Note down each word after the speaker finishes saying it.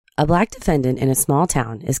A black defendant in a small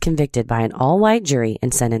town is convicted by an all-white jury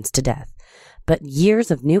and sentenced to death. But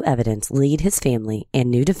years of new evidence lead his family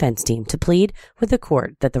and new defense team to plead with the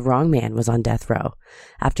court that the wrong man was on death row.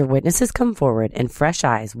 After witnesses come forward and fresh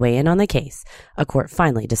eyes weigh in on the case, a court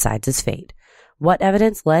finally decides his fate. What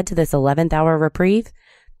evidence led to this 11th hour reprieve?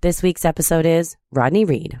 This week's episode is Rodney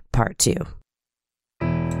Reed, Part 2.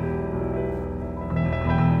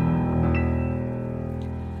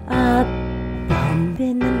 A bump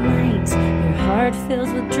in the night, your heart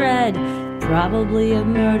fills with dread. Probably a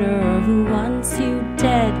murderer who wants you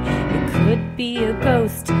dead. It could be a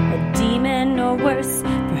ghost, a demon, or worse.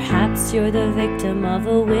 Perhaps you're the victim of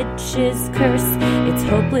a witch's curse. It's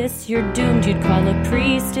hopeless, you're doomed. You'd call a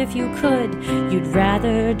priest if you could. You'd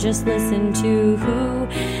rather just listen to who?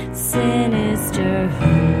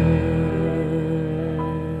 Sinisterhood.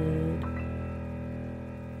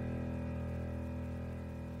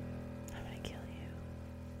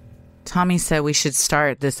 Tommy said we should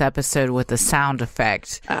start this episode with a sound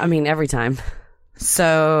effect. I mean, every time.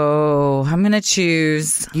 So I'm going to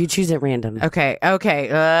choose. You choose at random. Okay.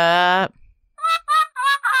 That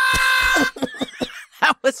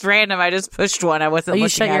was random. I just pushed one. I wasn't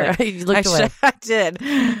looking at it. You looked away. I did.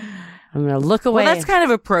 I'm going to look away. Well, that's kind of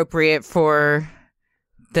appropriate for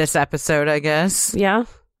this episode, I guess. Yeah.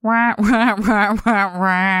 In a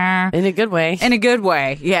good way. In a good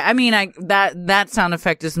way. Yeah. I mean, that sound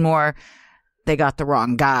effect is more, they got the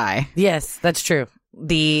wrong guy. Yes, that's true.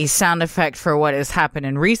 The sound effect for what has happened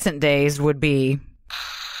in recent days would be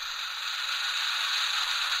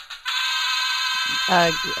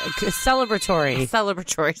celebratory. A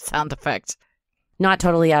celebratory sound effect. Not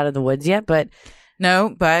totally out of the woods yet, but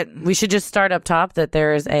no, but we should just start up top that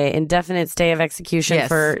there is a indefinite stay of execution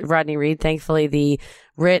for Rodney Reed. Thankfully, the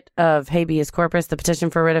writ of habeas corpus, the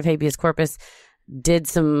petition for writ of habeas corpus, did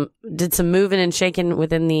some moving and shaking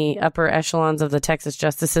within the upper echelons of the Texas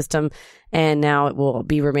justice system, and now it will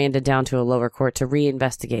be remanded down to a lower court to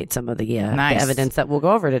reinvestigate some of the evidence that we'll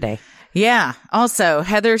go over today. Yeah. Also,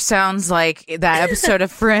 Heather sounds like that episode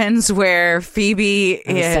of Friends where Phoebe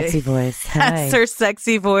sexy voice. Has her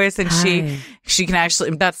sexy voice, and she can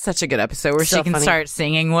actually. That's such a good episode where she can start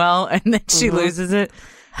singing well, and then she loses it.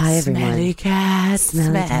 Hi, everyone.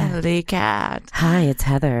 Smelly cat. Hi, it's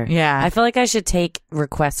Heather. Yeah. I feel like I should take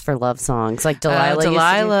requests for love songs. Like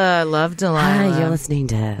Delilah. Love Delilah. Hi, you're listening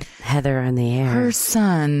to Heather on the air. Her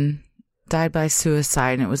son died by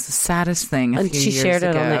suicide, and it was the saddest thing a few years ago. She shared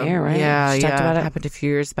it on the air, right? Yeah, she talked about it. Happened a few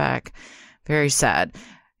years back. Very sad.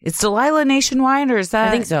 Is Delilah nationwide, or is that?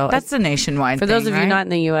 I think so. That's a nationwide For thing, those of you right? not in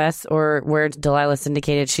the U.S. or where Delilah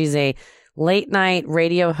syndicated, she's a late-night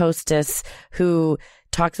radio hostess who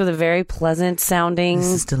talks with a very pleasant sounding. This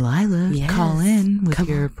is Delilah. Yes. Call in with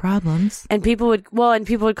your problems. And people would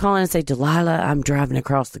call in and say, Delilah, I'm driving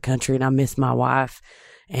across the country and I miss my wife.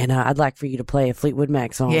 And I'd like for you to play a Fleetwood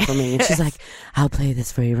Mac song for me. And she's like, I'll play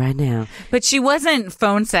this for you right now. But she wasn't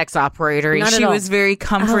phone sex operator. She was very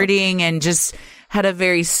comforting and just had a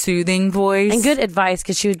very soothing voice. And good advice,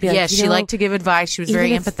 because she would be like, she liked to give advice. She was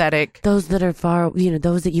very empathetic. Those that are far,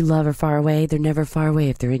 those that you love are far away. They're never far away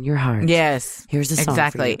if they're in your heart. Yes. Here's a song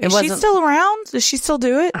exactly. for you. Is she still around? Does she still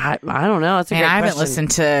do it? I don't know. It's a great I haven't question.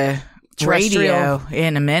 listened to radio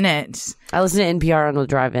in a minute. I listen to NPR on the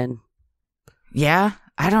drive-in. Yeah.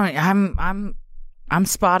 I'm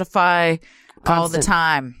Spotify all the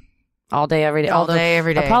time. All day, every day. All day,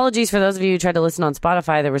 every day. Apologies for those of you who tried to listen on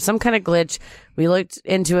Spotify. There was some kind of glitch. We looked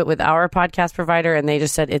into it with our podcast provider, and they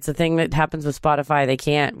just said it's a thing that happens with Spotify. They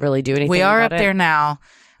can't really do anything We are about up there now.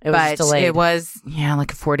 It was delayed. It was,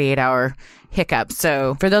 like a 48-hour hiccup.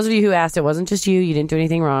 So for those of you who asked, it wasn't just you. You didn't do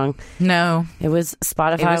anything wrong. No. It was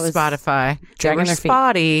Spotify. It was Spotify. Dragging their feet.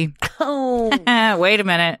 Spotty. Oh. Wait a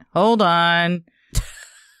minute. Hold on.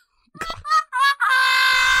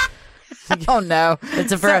 Oh no!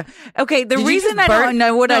 It's okay. The reason I don't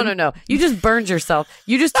know what no. You just burned yourself.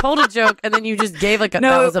 You just told a joke and then you just gave that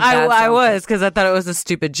was a bad I was because I thought it was a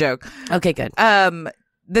stupid joke. Okay, good.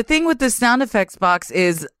 The thing with the sound effects box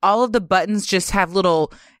is all of the buttons just have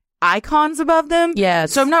little icons above them. Yeah.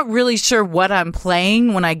 So I'm not really sure what I'm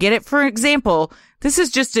playing when I get it. For example, this is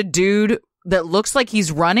just a dude that looks like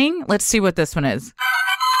he's running. Let's see what this one is.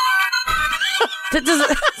 It's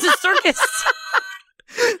a circus.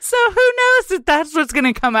 So who knows if that's what's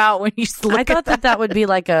going to come out when you look I thought that would be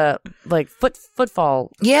like a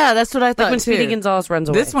footfall. Yeah, that's what I thought. Like when too. Speedy Gonzales runs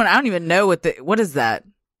away. This one, I don't even know what is that?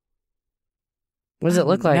 What does it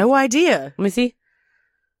look like? No idea. Let me see.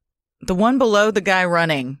 The one below the guy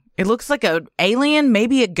running. It looks like an alien,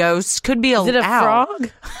 maybe a ghost, could be a. Is it a owl.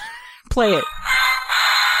 frog? Play it.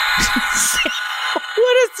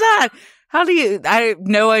 What is that? How do you? I have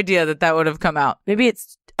no idea that would have come out. Maybe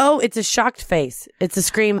it's a shocked face. It's a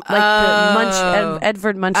scream like the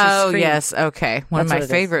Edvard Munch's scream. Oh, yes. Okay. One That's of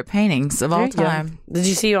my favorite paintings of all time. Did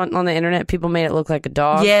you see on the internet, people made it look like a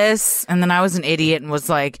dog? Yes. And then I was an idiot and was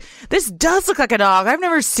like, this does look like a dog. I've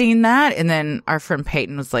never seen that. And then our friend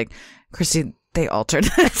Peyton was like, Christy, they altered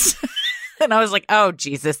this. And I was like, oh,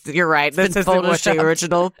 Jesus, you're right. This isn't what the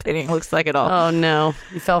original painting looks like at all. Oh, no.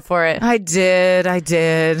 You fell for it. I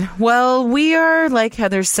did. Well, we are, like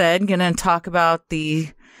Heather said, going to talk about the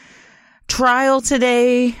trial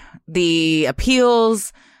today, the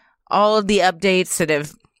appeals, all of the updates that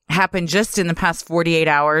have happened just in the past 48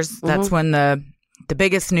 hours. That's when the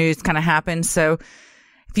biggest news kind of happened. So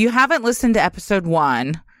if you haven't listened to episode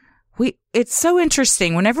 1, it's so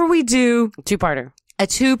interesting. Whenever we do a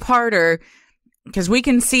two-parter, because we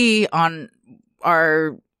can see on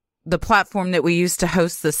the platform that we use to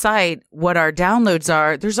host the site what our downloads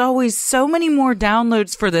are. There's always so many more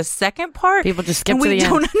downloads for the second part. People just skip to the end. We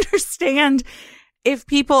don't understand if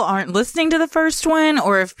people aren't listening to the first one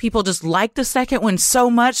or if people just like the second one so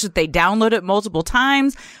much that they download it multiple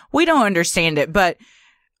times. We don't understand it, but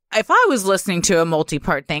if I was listening to a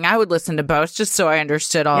multi-part thing, I would listen to both just so I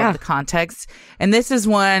understood all of the context. And this is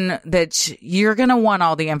one that you're going to want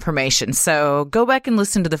all the information. So go back and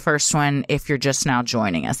listen to the first one if you're just now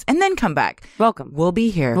joining us. And then come back. Welcome. We're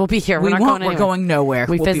here. We're not going anywhere. We're going nowhere.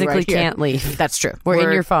 We We'll physically right can't leave. That's true. We're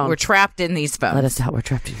in your phone. We're trapped in these phones. Let us out. We're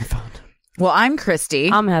trapped in your phone. Well, I'm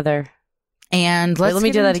Christy. I'm Heather. And let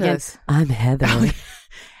me do that again. I'm Heather.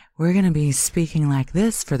 We're going to be speaking like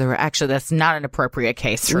this for actually, that's not an appropriate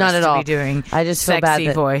case for not us at to all. be doing. I just feel bad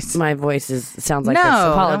that voice. My voice sounds like this.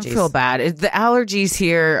 Apologies. Don't feel bad. The allergies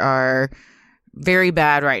here are very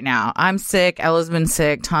bad right now. I'm sick. Ella's been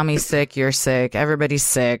sick. Tommy's sick. You're sick. Everybody's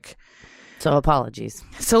sick. So apologies.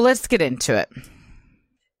 So let's get into it.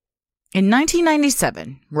 In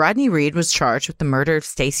 1997, Rodney Reed was charged with the murder of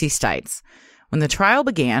Stacy Stites. When the trial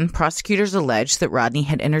began, prosecutors alleged that Rodney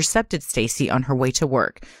had intercepted Stacy on her way to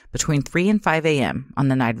work between 3 and 5 a.m. on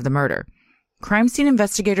the night of the murder. Crime scene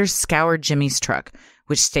investigators scoured Jimmy's truck,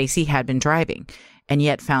 which Stacy had been driving, and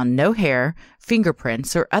yet found no hair,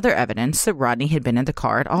 fingerprints, or other evidence that Rodney had been in the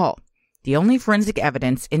car at all. The only forensic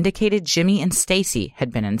evidence indicated Jimmy and Stacy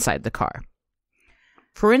had been inside the car.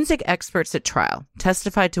 Forensic experts at trial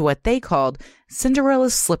testified to what they called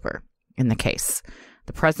Cinderella's slipper in the case,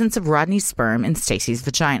 the presence of Rodney's sperm in Stacy's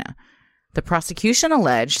vagina. The prosecution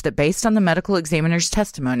alleged that based on the medical examiner's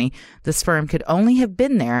testimony, the sperm could only have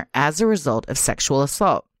been there as a result of sexual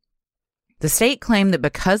assault. The state claimed that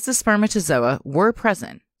because the spermatozoa were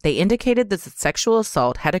present, they indicated that the sexual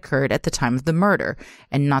assault had occurred at the time of the murder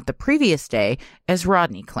and not the previous day, as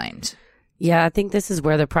Rodney claimed. Yeah, I think this is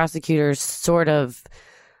where the prosecutors sort of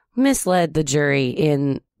misled the jury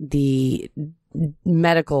in the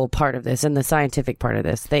medical part of this and the scientific part of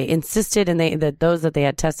this. They insisted that those that they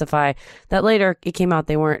had testify that later it came out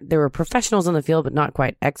they were professionals in the field but not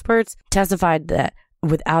quite experts, testified that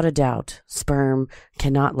without a doubt sperm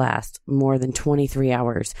cannot last more than 23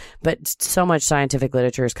 hours. But so much scientific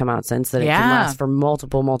literature has come out since that it can last for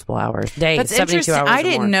multiple hours, days. That's 72 interesting. hours I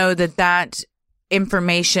didn't more. know that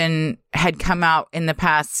information had come out in the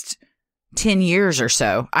past 10 years or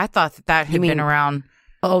so. I thought that had been around.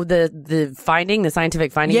 Oh, the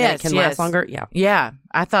scientific finding that it can last longer? Yeah. Yeah.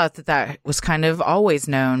 I thought that was kind of always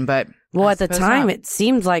known, but well, at the time, it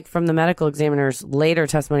seemed like from the medical examiner's later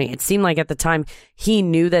testimony, it seemed like at the time he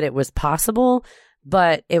knew that it was possible,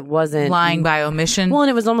 but it wasn't. Lying by omission? Well,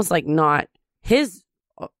 and it was almost like not his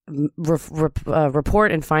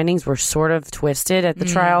report and findings were sort of twisted at the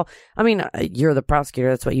trial. I mean, you're the prosecutor.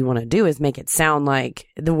 That's what you want to do is make it sound like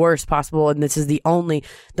the worst possible. And this is the only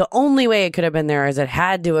way it could have been there is it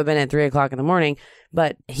had to have been at 3:00 in the morning.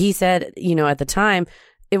 But he said, at the time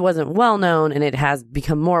it wasn't well known and it has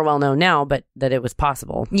become more well known now, but that it was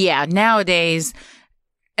possible. Yeah. Nowadays,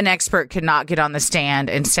 an expert could not get on the stand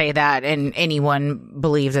and say that and anyone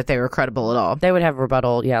believe that they were credible at all. They would have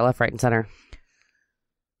rebuttal. Yeah. Left, right, and center.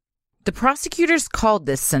 The prosecutors called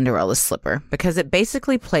this Cinderella's slipper because it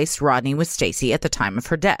basically placed Rodney with Stacy at the time of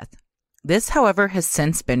her death. This, however, has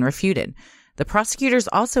since been refuted. The prosecutors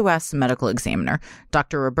also asked the medical examiner,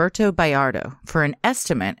 Dr. Roberto Bayardo, for an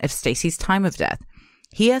estimate of Stacy's time of death.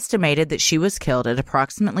 He estimated that she was killed at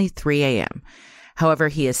approximately 3 a.m. However,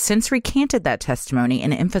 he has since recanted that testimony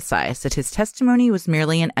and emphasized that his testimony was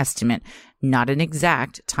merely an estimate, not an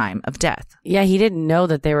exact time of death. Yeah, he didn't know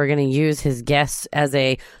that they were going to use his guess as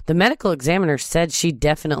the medical examiner said she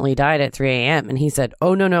definitely died at 3 a.m. And he said,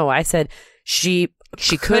 oh, no, I said she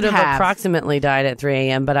could have approximately died at 3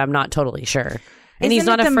 a.m., but I'm not totally sure. And he's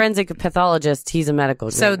not a forensic pathologist. He's a medical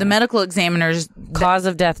examiner. So the medical examiner's... Cause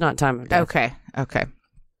of death, not time of death. Okay.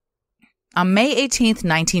 On May 18th,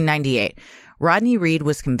 1998, Rodney Reed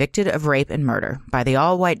was convicted of rape and murder by the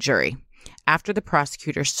all-white jury after the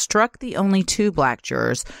prosecutor struck the only 2 black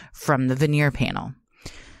jurors from the veneer panel.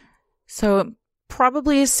 So it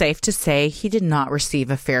probably is safe to say he did not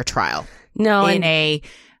receive a fair trial. No. In a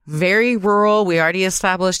very rural, we already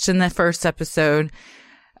established in the first episode,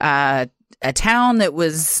 a town that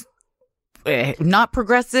was not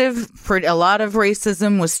progressive. A lot of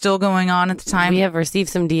racism was still going on at the time. We have received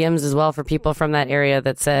some DMs as well for people from that area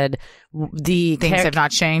that said things have not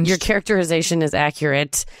changed. Your characterization is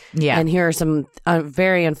accurate. Yeah. And here are some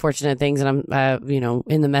very unfortunate things. And I'm,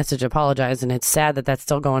 in the message apologize. And it's sad that that's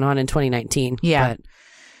still going on in 2019. Yeah.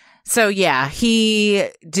 So, he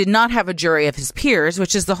did not have a jury of his peers,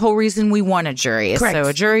 which is the whole reason we want a jury. Correct. So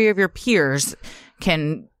a jury of your peers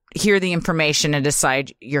can hear the information and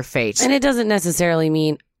decide your fate. And it doesn't necessarily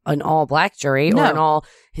mean an all-black jury or an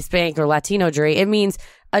all-Hispanic or Latino jury. It means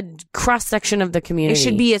a cross-section of the community. It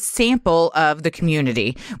should be a sample of the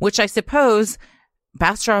community, which I suppose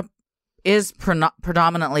Bastrop is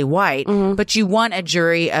predominantly white, but you want a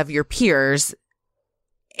jury of your peers.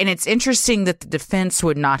 And it's interesting that the defense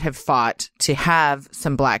would not have fought to have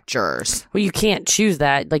some black jurors. Well, you can't choose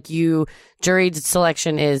that. Jury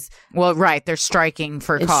selection is... Well, right. They're striking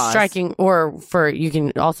for cause. Striking, you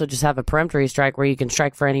can also just have a peremptory strike where you can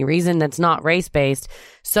strike for any reason that's not race-based.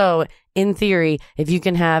 So, in theory, if you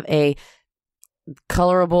can have a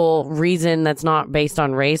colorable reason that's not based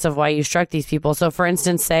on race of why you struck these people. So, for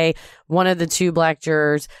instance, say one of the 2 black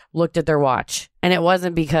jurors looked at their watch, and it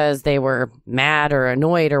wasn't because they were mad or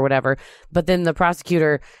annoyed or whatever, but then the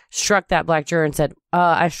prosecutor struck that black juror and said,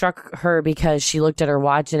 I struck her because she looked at her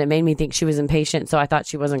watch and it made me think she was impatient, so I thought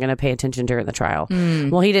she wasn't going to pay attention during the trial.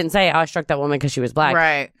 Well, he didn't say, I struck that woman because she was black.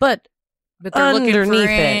 Right. But they're looking for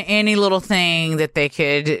any little thing that they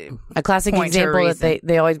could... A classic example that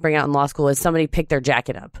they always bring out in law school is somebody picked their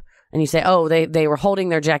jacket up. And you say, they were holding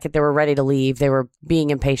their jacket. They were ready to leave. They were being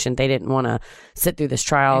impatient. They didn't want to sit through this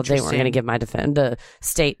trial. They weren't going to give the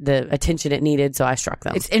state the attention it needed, so I struck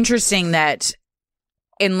them. It's interesting that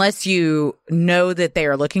unless you know that they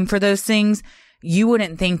are looking for those things, you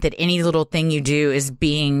wouldn't think that any little thing you do is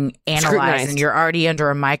being analyzed and you're already under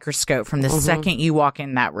a microscope from the second you walk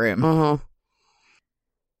in that room.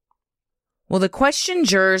 Well, the question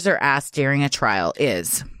jurors are asked during a trial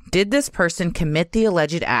is, did this person commit the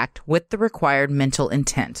alleged act with the required mental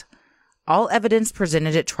intent? All evidence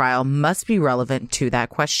presented at trial must be relevant to that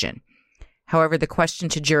question. However, the question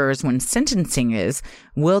to jurors when sentencing is,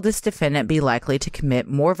 will this defendant be likely to commit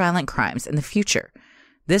more violent crimes in the future?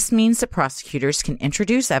 This means that prosecutors can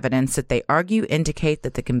introduce evidence that they argue indicate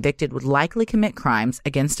that the convicted would likely commit crimes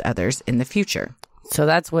against others in the future. So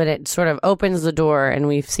that's what it sort of opens the door, and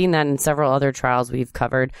we've seen that in several other trials we've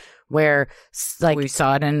covered, where we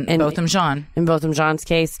saw it in Botham Jean. In Botham Jean's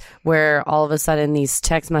case, where all of a sudden these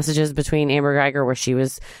text messages between Amber Geiger, where she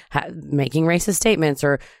was making racist statements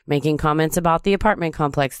or making comments about the apartment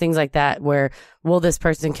complex, things like that, where will this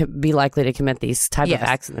person be likely to commit these type of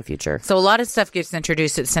acts in the future? So a lot of stuff gets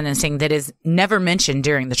introduced at sentencing that is never mentioned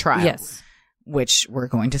during the trial. Yes. Which we're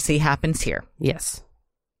going to see happens here. Yes.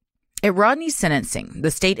 At Rodney's sentencing, the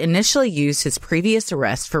state initially used his previous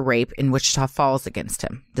arrest for rape in Wichita Falls against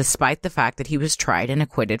him, despite the fact that he was tried and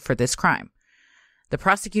acquitted for this crime. The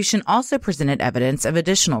prosecution also presented evidence of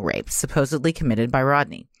additional rapes supposedly committed by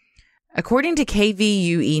Rodney. According to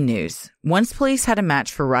KVUE News, once police had a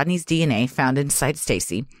match for Rodney's DNA found inside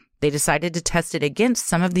Stacy, they decided to test it against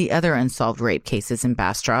some of the other unsolved rape cases in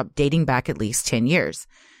Bastrop dating back at least 10 years.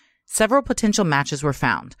 Several potential matches were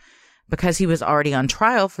found. Because he was already on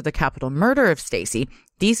trial for the capital murder of Stacy,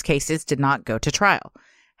 these cases did not go to trial.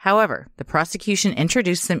 However, the prosecution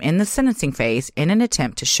introduced them in the sentencing phase in an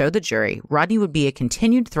attempt to show the jury Rodney would be a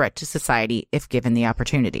continued threat to society if given the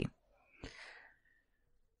opportunity.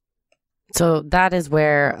 So that is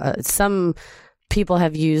where some people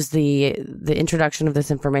have used the introduction of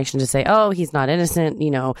this information to say, oh, he's not innocent,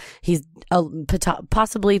 he's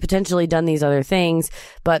potentially done these other things,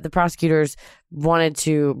 but the prosecutors wanted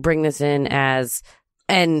to bring this in as,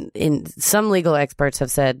 and in some legal experts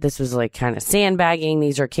have said this was like kind of sandbagging.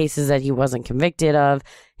 These are cases that he wasn't convicted of.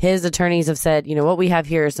 His attorneys have said, what we have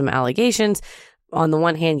here are some allegations. On the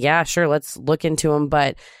one hand, yeah, sure, let's look into them,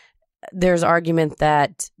 but there's argument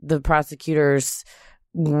that the prosecutors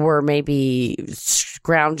were maybe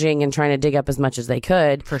scrounging and trying to dig up as much as they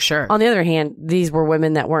could. For sure. On the other hand, these were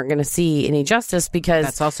women that weren't going to see any justice because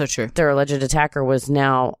that's also true. Their alleged attacker was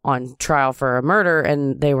now on trial for a murder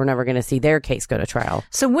and they were never going to see their case go to trial.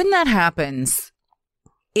 So when that happens,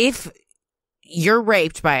 if you're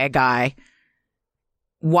raped by a guy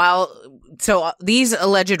so these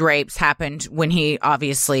alleged rapes happened when he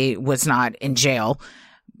obviously was not in jail,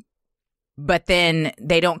 but then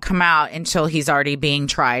they don't come out until he's already being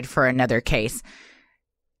tried for another case.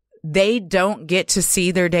 They don't get to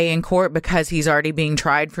see their day in court because he's already being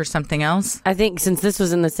tried for something else. I think since this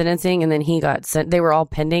was in the sentencing and then he got sent, they were all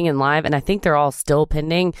pending and live, and I think they're all still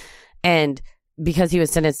pending. And because he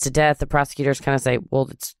was sentenced to death, the prosecutors kind of say, well,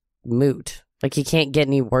 it's moot. Like, he can't get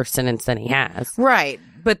any worse sentence than he has. Right.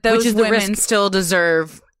 But those women still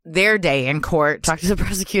deserve their day in court. Talk to the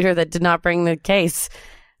prosecutor that did not bring the case.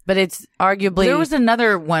 But it's arguably... There was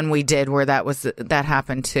another one we did where that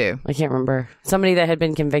happened too. I can't remember. Somebody that had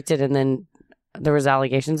been convicted and then there was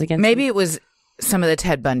allegations against Maybe him. it was some of the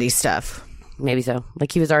Ted Bundy stuff. Maybe so.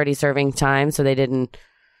 Like, he was already serving time, so they didn't...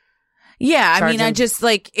 Yeah, I mean, I just,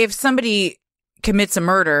 like, if somebody commits a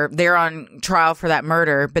murder, they're on trial for that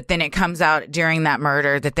murder, but then it comes out during that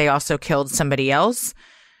murder that they also killed somebody else,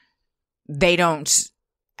 they don't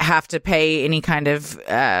have to pay any kind of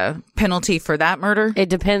penalty for that murder? It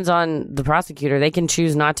depends on the prosecutor. They can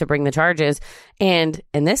choose not to bring the charges. And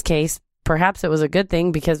in this case, perhaps it was a good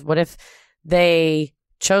thing, because what if they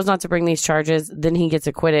chose not to bring these charges, then he gets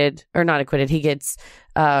acquitted, or not acquitted, he gets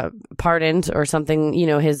pardoned or something,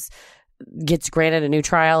 gets granted a new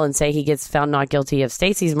trial, and say he gets found not guilty of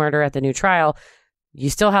Stacy's murder at the new trial. You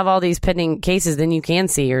still have all these pending cases, then you can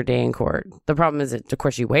see your day in court. The problem is that, of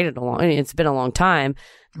course, you waited it's been a long time,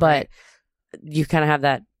 but you kind of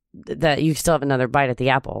have that you still have another bite at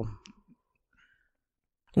the apple.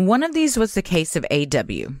 One of these was the case of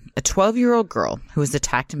A.W., a 12-year-old girl who was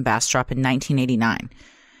attacked in Bastrop in 1989.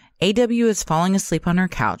 A.W. was falling asleep on her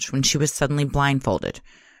couch when she was suddenly blindfolded.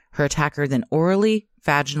 Her attacker then orally,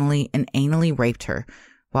 vaginally, and anally raped her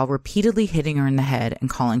while repeatedly hitting her in the head and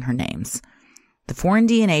calling her names. The foreign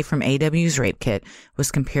DNA from A.W.'s rape kit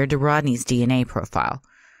was compared to Rodney's DNA profile.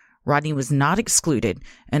 Rodney was not excluded,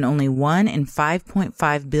 and only 1 in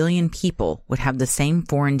 5.5 billion people would have the same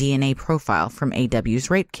foreign DNA profile from A.W.'s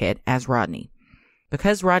rape kit as Rodney.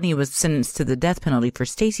 Because Rodney was sentenced to the death penalty for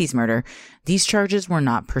Stacy's murder, these charges were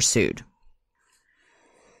not pursued.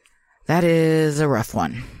 That is a rough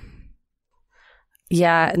one.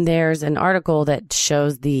 Yeah, and there's an article that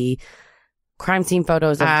shows the crime scene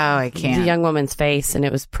photos of the young woman's face, and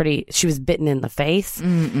it was she was bitten in the face.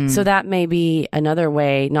 So that may be another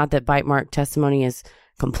way, not that bite mark testimony is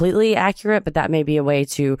completely accurate, but that may be a way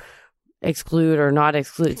to exclude or not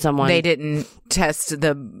exclude someone. They didn't test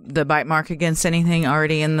the bite mark against anything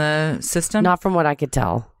already in the system? Not from what I could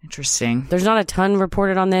tell. Interesting. There's not a ton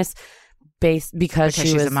reported on this because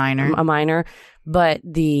she was a minor. But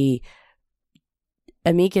the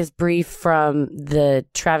amicus brief from the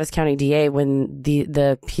Travis County DA, when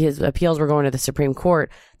his appeals were going to the Supreme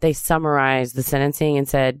Court, they summarized the sentencing and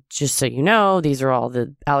said, just so you know, these are all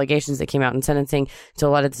the allegations that came out in sentencing. So a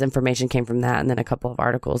lot of this information came from that, and then a couple of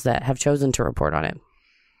articles that have chosen to report on it.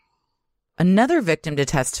 Another victim to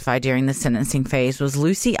testify during the sentencing phase was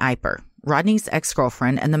Lucy Eiper, Rodney's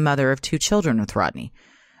ex-girlfriend and the mother of 2 children with Rodney.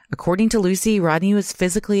 According to Lucy, Rodney was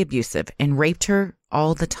physically abusive and raped her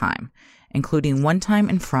all the time, including one time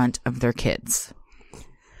in front of their kids.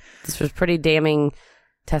 This was pretty damning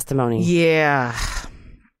testimony. Yeah.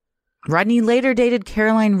 Rodney later dated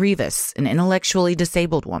Caroline Rivas, an intellectually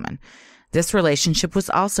disabled woman. This relationship was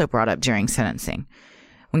also brought up during sentencing.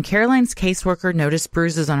 When Caroline's caseworker noticed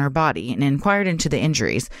bruises on her body and inquired into the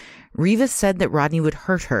injuries, Rivas said that Rodney would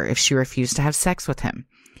hurt her if she refused to have sex with him.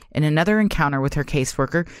 In another encounter with her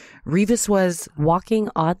caseworker, Rivas was walking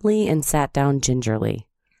oddly and sat down gingerly.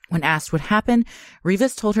 When asked what happened,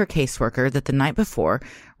 Rivas told her caseworker that the night before,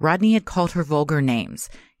 Rodney had called her vulgar names,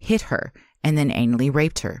 hit her, and then anally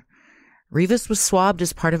raped her. Rivas was swabbed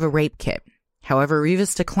as part of a rape kit. However,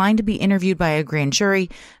 Rivas declined to be interviewed by a grand jury,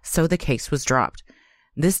 so the case was dropped.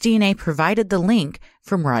 This DNA provided the link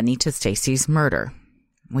from Rodney to Stacy's murder.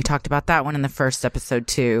 We talked about that one in the first episode,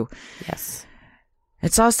 too. Yes.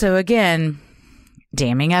 It's also, again,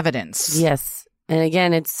 damning evidence. Yes. And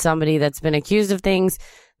again, it's somebody that's been accused of things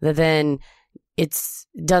that then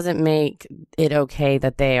doesn't make it okay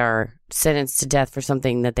that they are sentenced to death for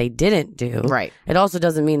something that they didn't do. Right. It also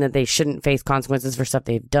doesn't mean that they shouldn't face consequences for stuff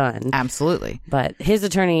they've done. Absolutely. But his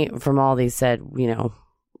attorney from all these said,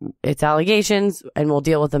 it's allegations and we'll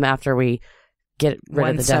deal with them after we get rid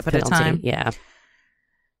of the death penalty. 1 step at a time. Yeah.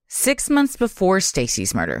 6 months before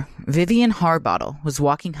Stacy's murder, Vivian Harbottle was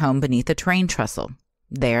walking home beneath a train trestle.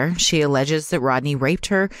 There, she alleges that Rodney raped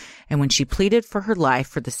her, and when she pleaded for her life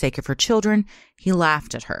for the sake of her children, he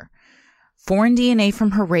laughed at her. Foreign DNA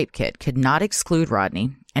from her rape kit could not exclude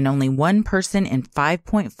Rodney, and only one person in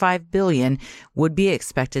 5.5 billion would be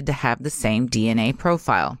expected to have the same DNA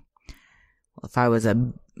profile. Well, if I was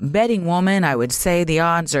a betting woman, I would say the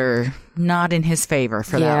odds are not in his favor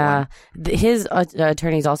for that one. His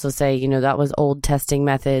attorneys also say, that was old testing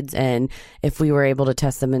methods, and if we were able to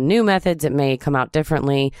test them in new methods, it may come out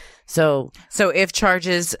differently. So if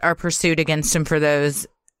charges are pursued against him for those,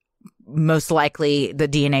 most likely the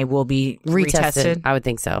DNA will be retested? I would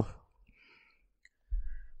think so.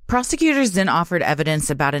 Prosecutors then offered evidence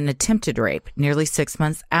about an attempted rape nearly 6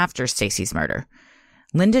 months after Stacy's murder.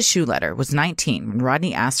 Linda Schuletter was 19 when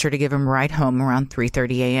Rodney asked her to give him a ride home around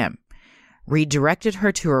 3:30 a.m. Reed directed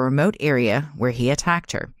her to a remote area where he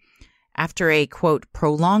attacked her. After a, quote,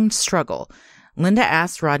 prolonged struggle, Linda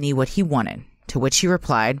asked Rodney what he wanted, to which he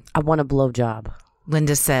replied, "I want a blowjob."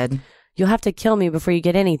 Linda said, "You'll have to kill me before you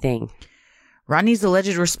get anything." Rodney's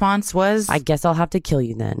alleged response was, "I guess I'll have to kill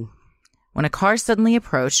you then." When a car suddenly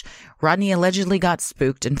approached, Rodney allegedly got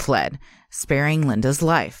spooked and fled, sparing Linda's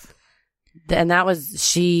life. And that was,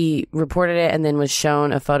 she reported it and then was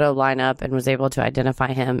shown a photo lineup and was able to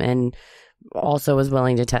identify him and also was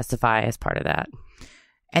willing to testify as part of that.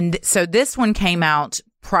 And so this one came out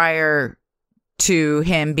prior to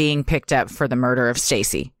him being picked up for the murder of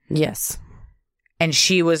Stacy. Yes. And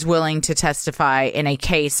she was willing to testify in a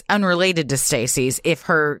case unrelated to Stacy's if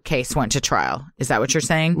her case went to trial. Is that what you're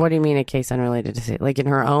saying? What do you mean a case unrelated to Stacy? Like in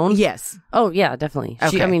her own? Yes. Oh, yeah, definitely.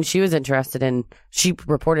 Okay. She was interested in, she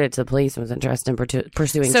reported it to the police and was interested in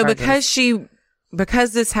pursuing so charges.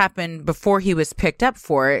 because this happened before he was picked up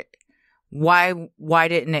for it, why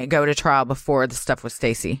didn't it go to trial before the stuff with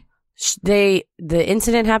Stacy? The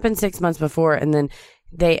incident happened 6 months before, and then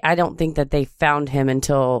I don't think that they found him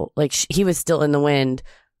until he was still in the wind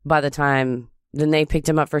by the time. Then they picked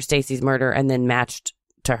him up for Stacy's murder and then matched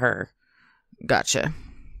to her. Gotcha.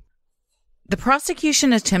 The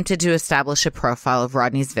prosecution attempted to establish a profile of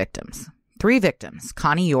Rodney's victims. 3 victims,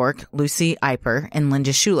 Connie York, Lucy Eiper, and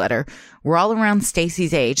Linda Schuletter, were all around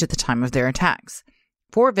Stacy's age at the time of their attacks.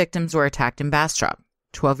 4 victims were attacked in Bastrop: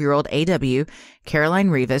 12-year-old A.W., Caroline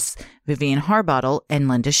Rivas, Vivian Harbottle, and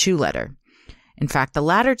Linda Schuletter. In fact, the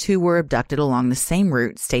latter 2 were abducted along the same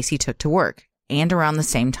route Stacy took to work and around the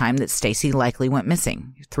same time that Stacy likely went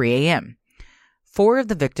missing, 3 a.m. 4 of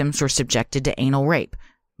the victims were subjected to anal rape,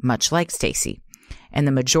 much like Stacy, and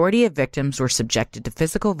the majority of victims were subjected to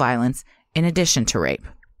physical violence in addition to rape.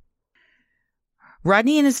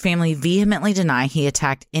 Rodney and his family vehemently deny he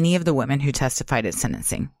attacked any of the women who testified at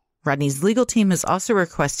sentencing. Rodney's legal team has also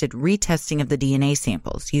requested retesting of the DNA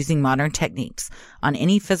samples using modern techniques on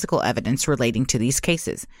any physical evidence relating to these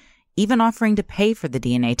cases, even offering to pay for the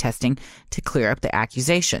DNA testing to clear up the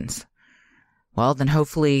accusations. Well, then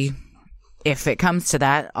hopefully, if it comes to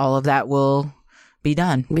that, all of that will be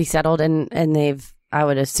done. Be settled, and I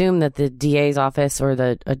would assume that the DA's office or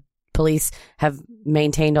the police have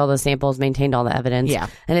maintained all the samples, maintained all the evidence. Yeah.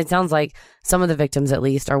 And it sounds like some of the victims at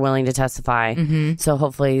least are willing to testify. Mm-hmm. So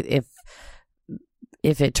hopefully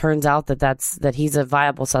if it turns out that he's a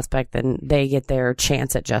viable suspect, then they get their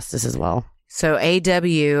chance at justice as well. So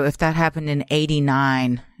AW, if that happened in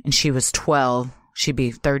 89 and she was 12, she'd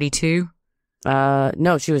be 32?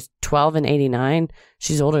 No, she was 12 in 89.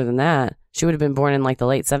 She's older than that. She would have been born in the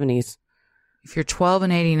late 70s. If you're 12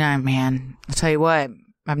 and 89, man, I'll tell you what,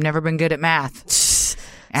 I've never been good at math. So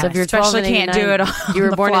if you're 12 and 89, can't do it on you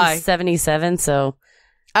were the born fly. in 77, so.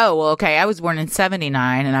 Oh, well, okay. I was born in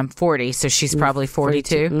 79 and I'm 40, so she's probably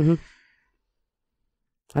 42. Mm-hmm.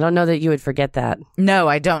 I don't know that you would forget that. No,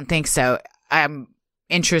 I don't think so. I'm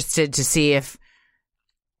interested to see if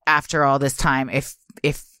after all this time,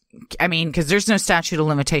 because there's no statute of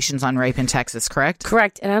limitations on rape in Texas, correct?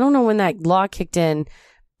 Correct. And I don't know when that law kicked in,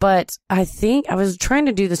 but I think I was trying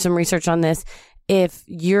to do some research on this. If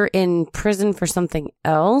you're in prison for something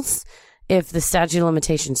else, if the statute of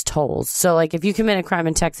limitations tolls. So if you commit a crime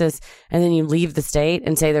in Texas and then you leave the state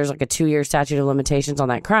and say there's a 2-year statute of limitations on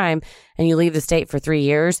that crime and you leave the state for 3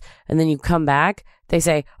 years and then you come back, they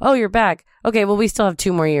say, oh, you're back. Okay, well, we still have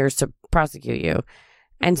 2 more years to prosecute you.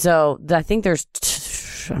 And so I think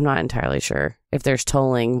I'm not entirely sure if there's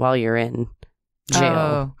tolling while you're in jail.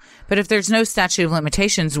 Oh, but if there's no statute of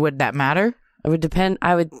limitations, would that matter? It would depend.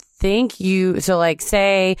 I would think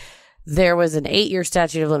say there was an 8-year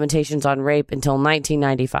statute of limitations on rape until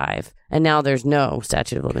 1995, and now there's no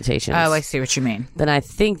statute of limitations. Oh, I see what you mean. Then I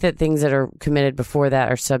think that things that are committed before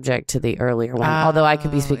that are subject to the earlier one, although I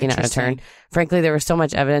could be speaking out of turn. Frankly, there was so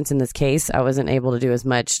much evidence in this case, I wasn't able to do as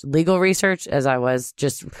much legal research as I was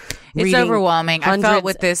just reading. It's overwhelming. I felt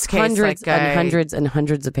with this case hundreds and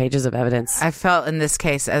hundreds of pages of evidence. I felt in this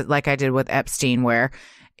case like I did with Epstein, where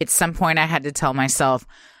at some point I had to tell myself,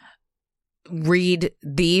 read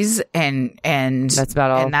these and that's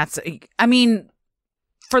about all. And that's, I mean,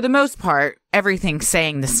 for the most part, everything's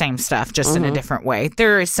saying the same stuff, just in a different way.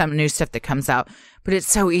 There is some new stuff that comes out, but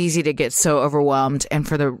it's so easy to get so overwhelmed and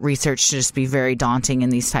for the research to just be very daunting in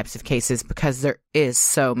these types of cases because there is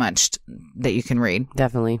so much that you can read.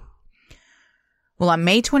 Definitely. Well, on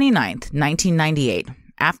May 29th, 1998,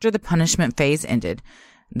 after the punishment phase ended,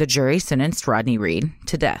 the jury sentenced Rodney Reed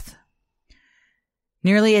to death.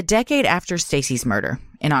 Nearly a decade after Stacy's murder,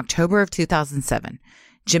 in October of 2007,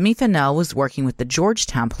 Jimmy Fennell was working with the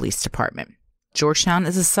Georgetown Police Department. Georgetown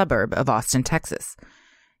is a suburb of Austin, Texas.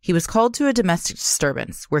 He was called to a domestic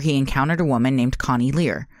disturbance where he encountered a woman named Connie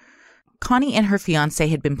Lear. Connie and her fiancé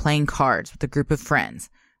had been playing cards with a group of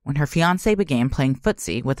friends when her fiancé began playing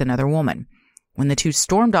footsie with another woman. When the two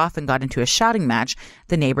stormed off and got into a shouting match,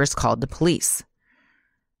 the neighbors called the police.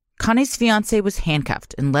 Connie's fiancé was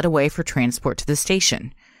handcuffed and led away for transport to the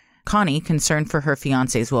station. Connie, concerned for her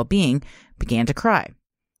fiancé's well-being, began to cry.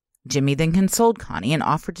 Jimmy then consoled Connie and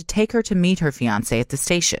offered to take her to meet her fiancé at the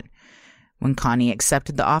station. When Connie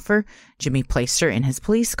accepted the offer, Jimmy placed her in his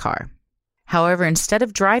police car. However, instead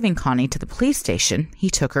of driving Connie to the police station,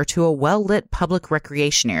 he took her to a well-lit public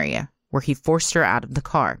recreation area where he forced her out of the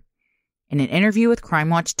car. In an interview with Crime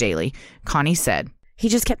Watch Daily, Connie said, "He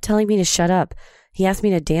just kept telling me to shut up. He asked me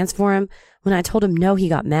to dance for him. When I told him no, he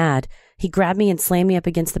got mad. He grabbed me and slammed me up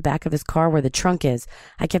against the back of his car where the trunk is.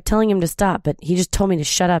 I kept telling him to stop, but he just told me to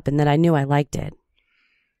shut up and that I knew I liked it."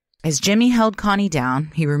 As Jimmy held Connie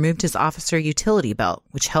down, he removed his officer utility belt,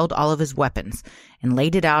 which held all of his weapons, and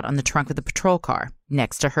laid it out on the trunk of the patrol car,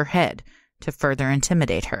 next to her head, to further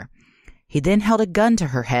intimidate her. He then held a gun to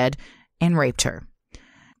her head and raped her.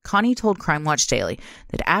 Connie told Crime Watch Daily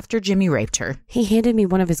that after Jimmy raped her, "He handed me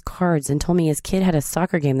one of his cards and told me his kid had a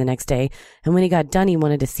soccer game the next day, and when he got done, he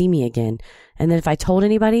wanted to see me again. And that if I told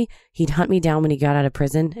anybody, he'd hunt me down when he got out of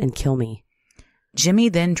prison and kill me." Jimmy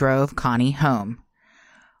then drove Connie home.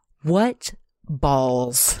 What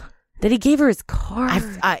balls. That he gave her his card.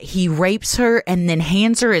 He rapes her and then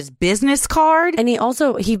hands her his business card. And he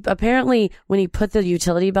apparently, when he put the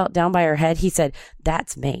utility belt down by her head, he said,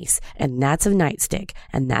 "That's mace, and that's a nightstick,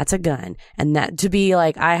 and that's a gun, and that," to be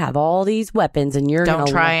like, "I have all these weapons, and you're Don't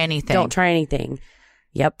try anything. Don't try anything."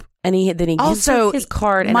 Yep. And then he gives her his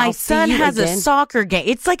card. And my I'll son see you has again. a soccer game.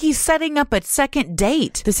 It's like he's setting up a second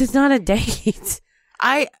date. This is not a date.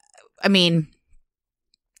 I mean,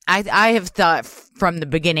 I have thought from the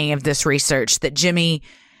beginning of this research that Jimmy,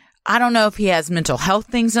 I don't know if he has mental health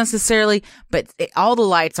things necessarily, but all the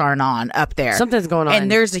lights aren't on up there. Something's going on.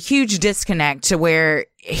 And there's a huge disconnect to where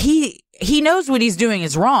he knows what he's doing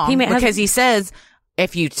is wrong because he says,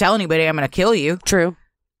 "If you tell anybody, I'm going to kill you." True.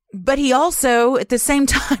 But he also, at the same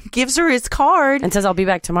time, gives her his card. And says, "I'll be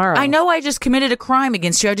back tomorrow. I know I just committed a crime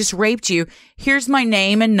against you. I just raped you. Here's my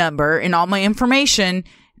name and number and all my information.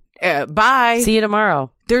 Bye. See you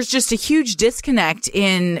tomorrow." There's just a huge disconnect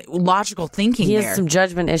in logical thinking He there. has some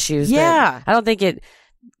judgment issues. Yeah. I don't think it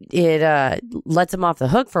lets him off the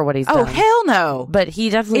hook for what he's done. Oh, hell no. But he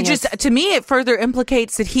definitely to me, it further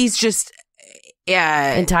implicates that he's just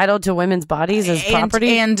entitled to women's bodies as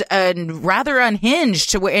property and rather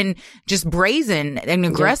unhinged and just brazen and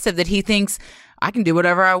aggressive that he thinks, "I can do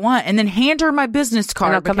whatever I want," and then hand her my business card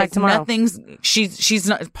and I'll come back tomorrow. She's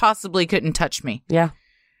not, possibly couldn't touch me. Yeah.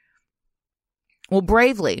 Well,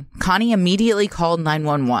 bravely, Connie immediately called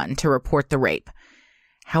 911 to report the rape.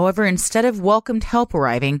 However, instead of welcomed help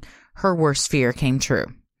arriving, her worst fear came true.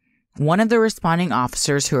 One of the responding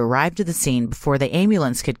officers who arrived at the scene before the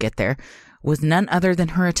ambulance could get there was none other than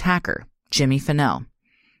her attacker, Jimmy Fennell.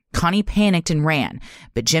 Connie panicked and ran,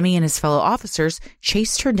 but Jimmy and his fellow officers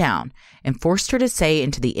chased her down and forced her to say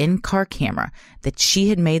into the in-car camera that she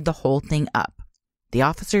had made the whole thing up. The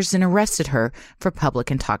officers then arrested her for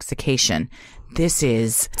public intoxication. It's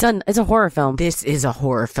a horror film. This is a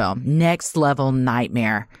horror film. Next level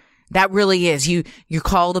nightmare. That really is. You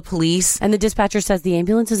call the police. And the dispatcher says the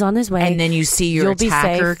ambulance is on this way. And then you see your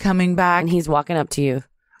attacker coming back. And he's walking up to you.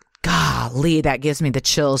 Golly, that gives me the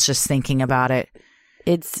chills just thinking about it.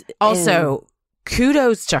 It's also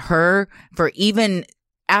kudos to her for even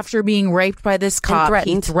after being raped by this cop,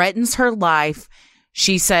 he threatens her life.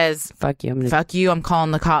 She says, "Fuck you. Fuck you. I'm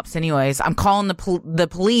calling the cops anyways. I'm calling the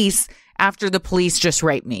police after the police just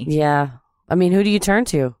raped me." Yeah. I mean, who do you turn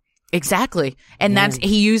to? Exactly. And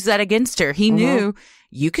he used that against her. He knew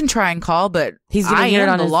you can try and call, but he's going to hear it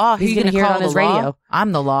on the his law. He's going to hear it on his radio.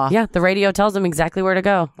 I'm the law. Yeah. The radio tells him exactly where to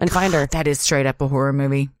go and find her. That is straight up a horror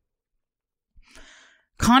movie.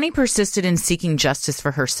 Connie persisted in seeking justice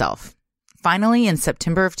for herself. Finally, in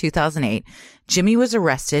September of 2008, Jimmy was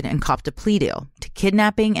arrested and copped a plea deal to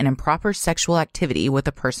kidnapping and improper sexual activity with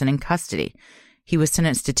a person in custody. He was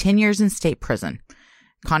sentenced to 10 years in state prison.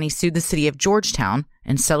 Connie sued the city of Georgetown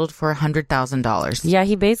and settled for $100,000. Yeah,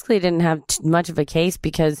 he basically didn't have much of a case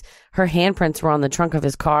because her handprints were on the trunk of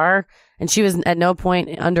his car, and she was at no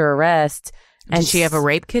point under arrest. And did she have a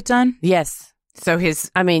rape kit done? Yes. So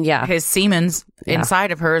his semen's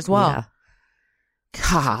inside of her as well. Yeah.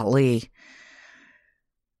 Golly.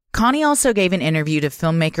 Connie also gave an interview to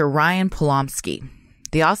filmmaker Ryan Polomsky.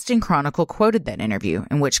 The Austin Chronicle quoted that interview,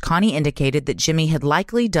 in which Connie indicated that Jimmy had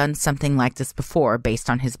likely done something like this before based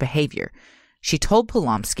on his behavior. She told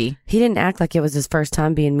Polomsky, "He didn't act like it was his first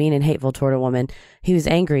time being mean and hateful toward a woman. He was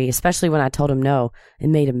angry, especially when I told him no. It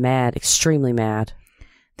made him mad, extremely mad."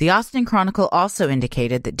 The Austin Chronicle also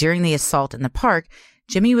indicated that during the assault in the park,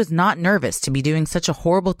 Jimmy was not nervous to be doing such a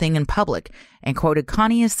horrible thing in public, and quoted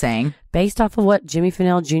Connie as saying, "Based off of what Jimmy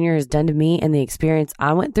Fennell Jr. has done to me and the experience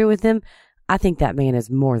I went through with him, I think that man is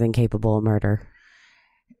more than capable of murder."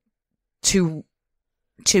 To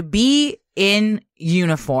be in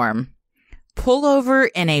uniform, pull over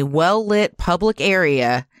in a well-lit public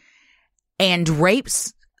area, and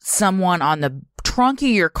rapes someone on the trunk of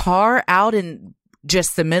your car out in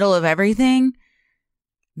just the middle of everything.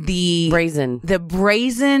 The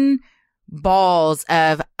brazen balls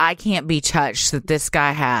of I can't be touched that this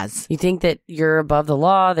guy has. You think that you're above the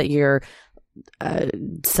law, that you're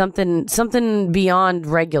something beyond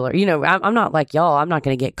regular. You know, I'm not like y'all. I'm not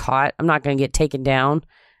going to get caught. I'm not going to get taken down.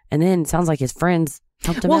 And then it sounds like his friends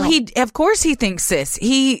helped him out. Well, of course he thinks this.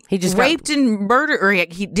 He just raped and murdered, or he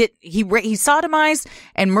sodomized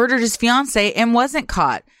and murdered his fiance and wasn't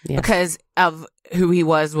caught because of who he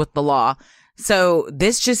was with the law. So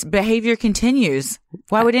this just behavior continues.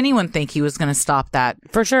 Why would anyone think he was going to stop that?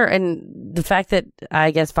 For sure. And the fact that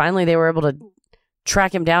I guess finally they were able to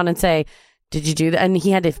track him down and say, "Did you do that?" And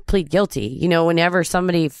he had to plead guilty. You know, whenever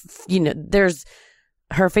somebody, there's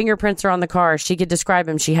her fingerprints are on the car. She could describe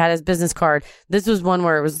him. She had his business card. This was one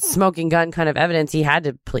where it was smoking gun kind of evidence. He had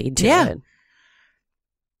to plead to it.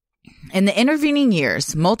 In the intervening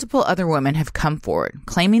years, multiple other women have come forward,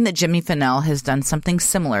 claiming that Jimmy Fennell has done something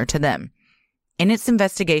similar to them. In its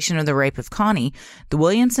investigation of the rape of Connie, the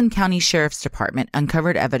Williamson County Sheriff's Department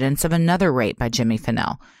uncovered evidence of another rape by Jimmy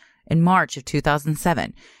Fennell. In March of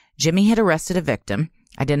 2007, Jimmy had arrested a victim,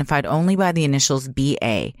 identified only by the initials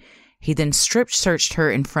B.A. He then strip searched her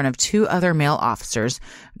in front of two other male officers,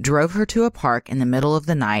 drove her to a park in the middle of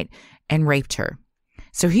the night, and raped her.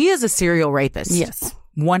 So he is a serial rapist. Yes.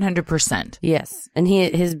 100%. Yes. And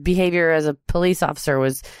his behavior as a police officer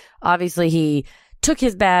was obviously he took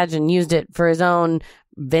his badge and used it for his own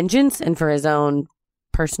vengeance and for his own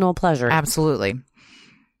personal pleasure. Absolutely.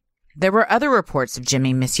 There were other reports of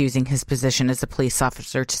Jimmy misusing his position as a police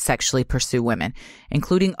officer to sexually pursue women,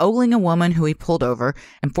 including ogling a woman who he pulled over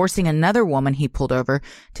and forcing another woman he pulled over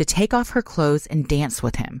to take off her clothes and dance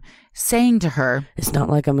with him, saying to her, "It's not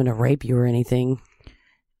like I'm going to rape you or anything."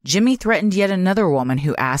 Jimmy threatened yet another woman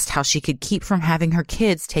who asked how she could keep from having her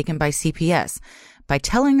kids taken by CPS by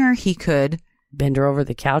telling her he could bend her over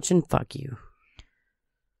the couch and fuck you.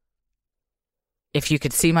 If you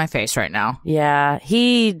could see my face right now. Yeah,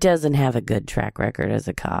 he doesn't have a good track record as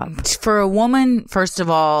a cop. For a woman, first of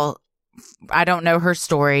all, I don't know her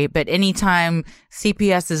story, but anytime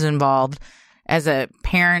CPS is involved, as a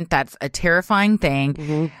parent, that's a terrifying thing.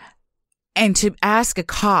 Mm-hmm. And to ask a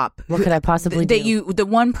cop, what could I possibly do? The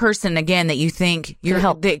one person again that you think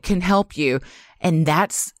that can help you, and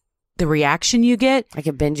that's the reaction you get. I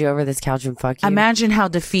could bend you over this couch and fuck you. Imagine how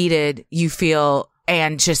defeated you feel,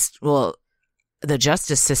 and just the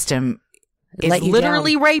justice system is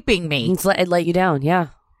literally raping me. It let you down. Yeah,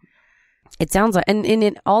 it sounds like, and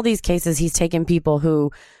in all these cases, he's taken people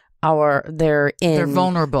who they're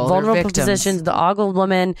vulnerable positions. The ogled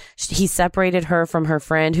woman, he separated her from her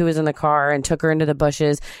friend who was in the car and took her into the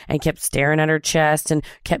bushes and kept staring at her chest and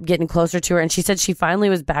kept getting closer to her. And she said she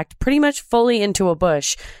finally was backed pretty much fully into a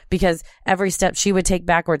bush because every step she would take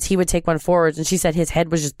backwards, he would take one forwards. And she said his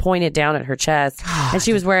head was just pointed down at her chest. God. And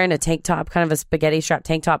she was wearing a tank top, kind of a spaghetti strap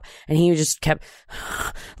tank top. And he just kept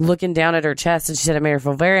looking down at her chest. And she said it made her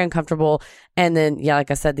feel very uncomfortable. And then,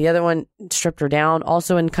 like I said, the other one stripped her down,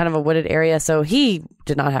 also in kind of a wooded area. So he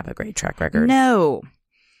did not have a great track record. No.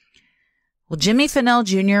 Well, Jimmy Fennell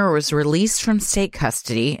Jr. was released from state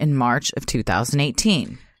custody in March of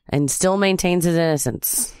 2018. And still maintains his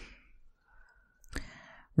innocence.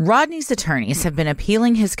 Rodney's attorneys have been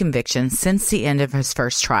appealing his conviction since the end of his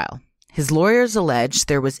first trial. His lawyers alleged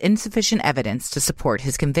there was insufficient evidence to support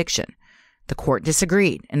his conviction. The court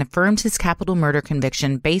disagreed and affirmed his capital murder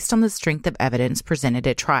conviction based on the strength of evidence presented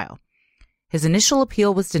at trial. His initial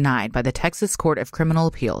appeal was denied by the Texas Court of Criminal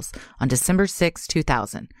Appeals on December 6,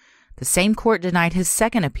 2000. The same court denied his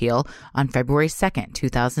second appeal on February 2,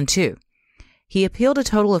 2002. He appealed a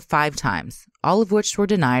total of 5 times, all of which were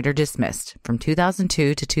denied or dismissed from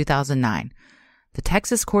 2002 to 2009. The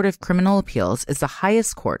Texas Court of Criminal Appeals is the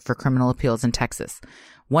highest court for criminal appeals in Texas.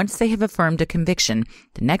 Once they have affirmed a conviction,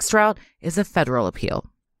 the next route is a federal appeal.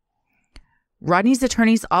 Rodney's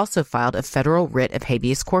attorneys also filed a federal writ of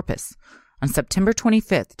habeas corpus. On September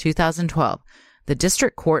 25, 2012, the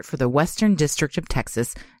District Court for the Western District of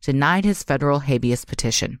Texas denied his federal habeas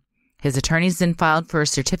petition. His attorneys then filed for a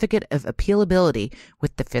certificate of appealability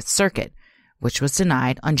with the Fifth Circuit, which was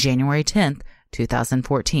denied on January 10,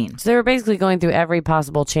 2014. So they were basically going through every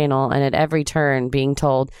possible channel and at every turn being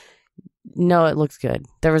told, no, it looks good.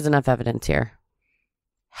 There was enough evidence here.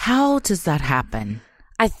 How does that happen?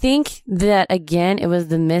 I think that, again, it was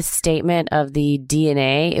the misstatement of the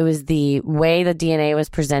DNA. It was the way the DNA was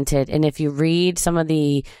presented. And if you read some of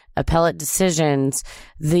the appellate decisions,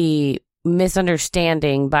 the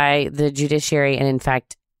misunderstanding by the judiciary, and in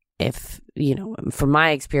fact, if, you know, from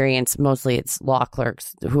my experience, mostly it's law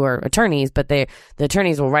clerks who are attorneys, but the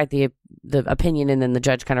attorneys will write the opinion and then the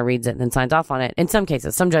judge kind of reads it and then signs off on it. In some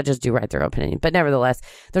cases, some judges do write their opinion, but nevertheless,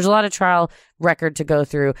 there's a lot of trial record to go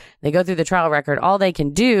through. They go through the trial record. All they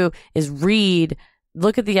can do is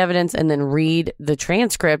look at the evidence and then read the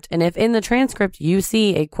transcript. And if in the transcript you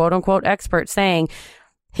see a quote unquote expert saying,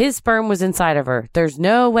 his sperm was inside of her, there's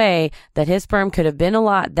no way that his sperm could have been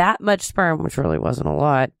that much sperm, which really wasn't a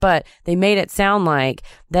lot, but they made it sound like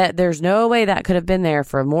that there's no way that could have been there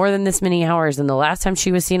for more than this many hours. And the last time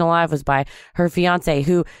she was seen alive was by her fiance,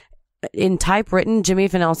 who in typewritten, Jimmy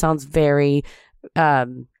Finnell sounds very,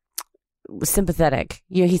 sympathetic.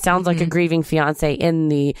 You know, he sounds like a grieving fiance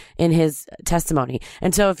in his testimony.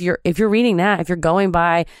 And so if you're reading that, if you're going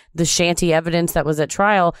by the shanty evidence that was at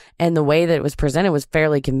trial and the way that it was presented was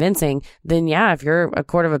fairly convincing, then yeah, if you're a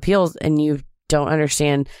court of appeals and you don't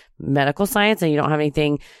understand medical science and you don't have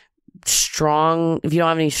anything strong, if you don't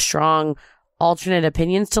have any strong alternate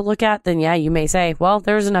opinions to look at, then yeah, you may say, well,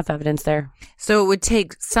 there's enough evidence there. So it would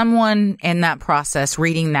take someone in that process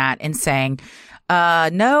reading that and saying,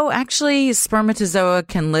 no, actually, spermatozoa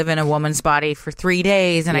can live in a woman's body for 3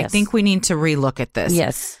 days, and yes, I think we need to relook at this.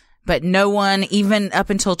 Yes. But no one, even up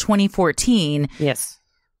until 2014, yes,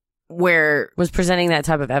 where was presenting that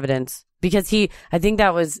type of evidence. Because I think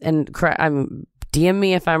that was, and DM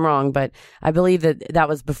me if I'm wrong, but I believe that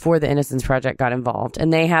was before the Innocence Project got involved.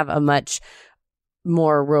 And they have a much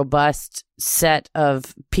more robust set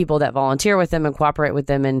of people that volunteer with them and cooperate with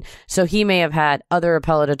them. And so he may have had other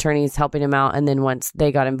appellate attorneys helping him out. And then once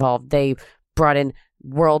they got involved, they brought in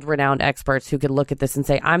world-renowned experts who could look at this and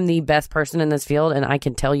say, I'm the best person in this field and I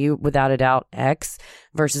can tell you without a doubt X,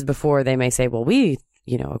 versus before they may say, well,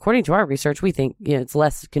 according to our research, we think it's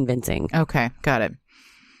less convincing. Okay, got it.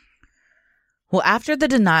 Well, after the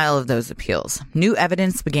denial of those appeals, new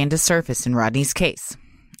evidence began to surface in Rodney's case.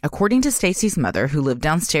 According to Stacy's mother, who lived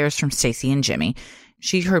downstairs from Stacy and Jimmy,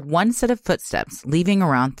 she heard one set of footsteps leaving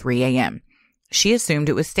around 3 a.m. She assumed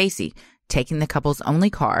it was Stacy taking the couple's only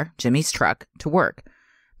car, Jimmy's truck, to work.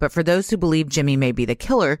 But for those who believe Jimmy may be the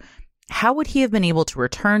killer, how would he have been able to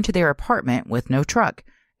return to their apartment with no truck,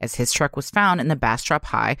 as his truck was found in the Bastrop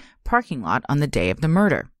High parking lot on the day of the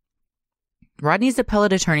murder? Rodney's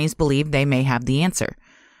appellate attorneys believe they may have the answer.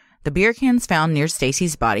 The beer cans found near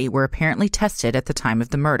Stacy's body were apparently tested at the time of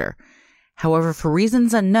the murder. However, for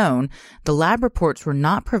reasons unknown, the lab reports were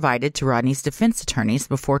not provided to Rodney's defense attorneys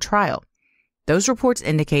before trial. Those reports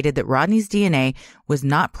indicated that Rodney's DNA was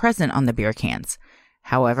not present on the beer cans.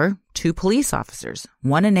 However, 2 police officers,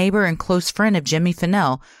 one a neighbor and close friend of Jimmy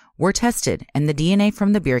Finnell, were tested, and the DNA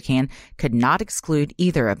from the beer can could not exclude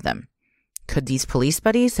either of them. Could these police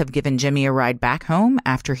buddies have given Jimmy a ride back home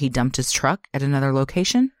after he dumped his truck at another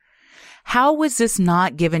location? How was this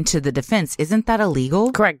not given to the defense? Isn't that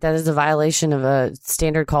illegal? Correct. That is a violation of a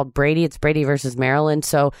standard called Brady. It's Brady versus Maryland.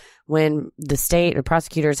 So when the state or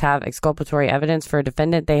prosecutors have exculpatory evidence for a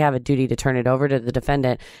defendant, they have a duty to turn it over to the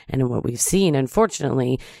defendant. And what we've seen,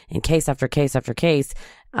 unfortunately, in case after case after case,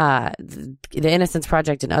 the Innocence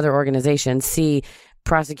Project and other organizations see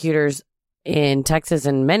prosecutors in Texas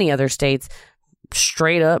and many other states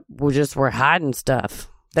straight up were hiding stuff.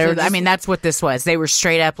 That's what this was. They were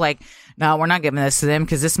straight up like, no, we're not giving this to them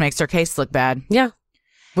because this makes their case look bad. Yeah.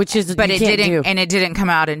 But it didn't come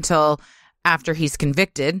out until after he's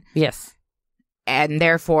convicted. Yes. And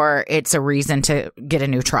therefore, it's a reason to get a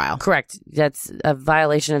new trial. Correct. That's a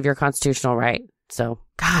violation of your constitutional right So.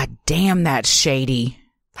 God damn, that's shady.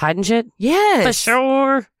 Hiding shit? Yes. For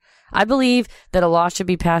sure. I believe that a law should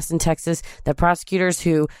be passed in Texas that prosecutors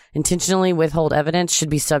who intentionally withhold evidence should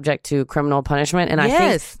be subject to criminal punishment. And I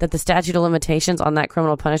think that the statute of limitations on that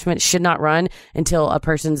criminal punishment should not run until a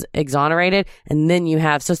person's exonerated. And then you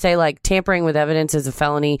have, so say like tampering with evidence is a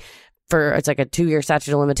felony for, it's like a 2-year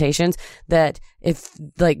statute of limitations, that if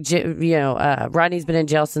like, Rodney's been in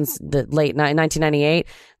jail since the late 1998,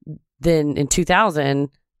 then in 2000,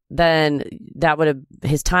 then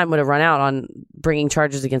his time would have run out on bringing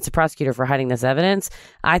charges against the prosecutor for hiding this evidence.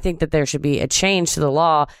 I think that there should be a change to the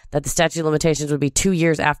law that the statute of limitations would be 2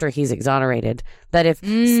 years after he's exonerated. That if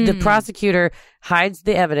the prosecutor hides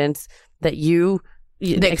the evidence that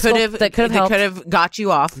that could have got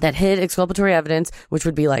you off, that hid exculpatory evidence, which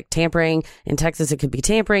would be like tampering. In Texas, it could be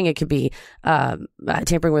tampering. It could be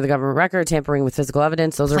tampering with a government record, tampering with physical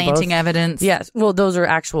evidence. Those planting are planting evidence. Yes, well, those are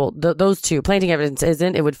actual. Those two, planting evidence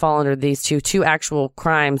isn't. It would fall under these two actual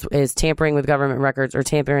crimes: is tampering with government records or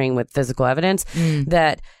tampering with physical evidence.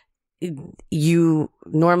 That you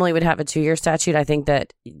normally would have a 2-year statute. I think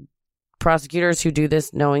that prosecutors who do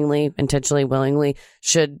this knowingly, intentionally, willingly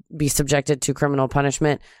should be subjected to criminal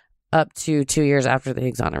punishment up to 2 years after the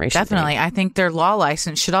exoneration. Definitely. date. I think their law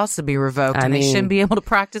license should also be revoked, and they shouldn't be able to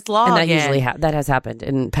practice law and that again. Usually that has happened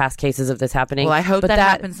in past cases of this happening. Well, I hope that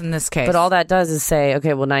happens in this case. But all that does is say,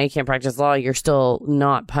 okay, well, now you can't practice law. You're still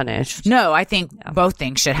not punished. No, I think both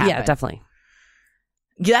things should happen. Yeah, definitely.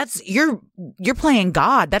 You're playing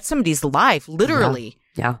God. That's somebody's life, literally.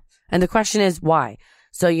 Yeah. And the question is why?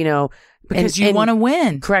 So, because you want to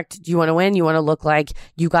win. Correct. You want to win. You want to look like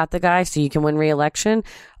you got the guy so you can win re-election.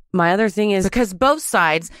 My other thing is... Because both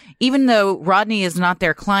sides, even though Rodney is not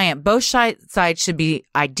their client, both sides should be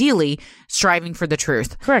ideally striving for the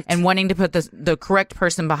truth. Correct. And wanting to put the correct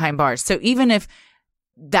person behind bars. So even if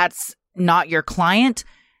that's not your client,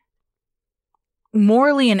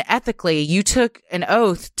 morally and ethically, you took an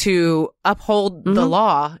oath to uphold the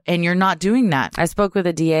law, and you're not doing that. I spoke with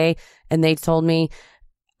a DA, and they told me,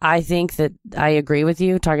 I think that I agree with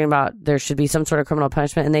you, talking about there should be some sort of criminal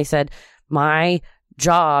punishment. And they said, my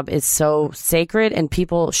job is so sacred, and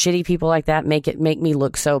shitty people like that make me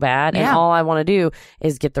look so bad. Yeah. And all I want to do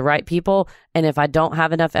is get the right people. And if I don't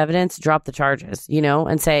have enough evidence, drop the charges,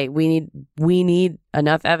 and say, we need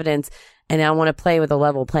enough evidence, and I want to play with a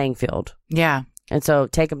level playing field. Yeah. And so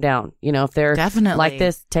take them down. If they're definitely like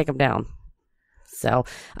this, take them down. So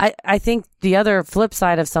I think the other flip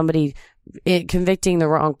side of somebody convicting the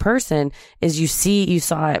wrong person is you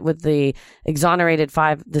saw it with the exonerated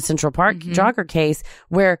the Central Park jogger case,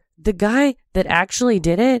 where the guy that actually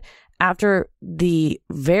did it, after the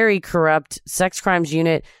very corrupt sex crimes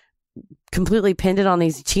unit completely pinned it on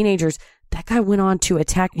these teenagers, that guy went on to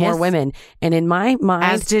attack more women. And in my mind,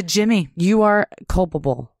 as did Jimmy, you are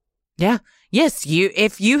culpable. Yeah. Yes.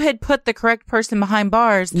 If you had put the correct person behind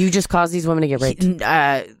bars, you just caused these women to get raped.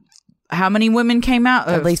 How many women came out?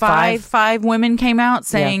 At least five. 5 women came out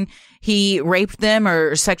saying he raped them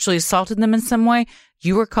or sexually assaulted them in some way.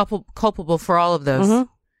 You were culpable for all of those.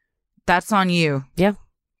 That's on you. Yeah.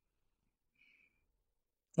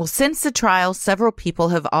 Well, since the trial, several people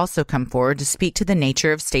have also come forward to speak to the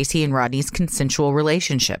nature of Stacey and Rodney's consensual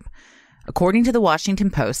relationship. According to the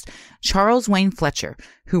Washington Post, Charles Wayne Fletcher,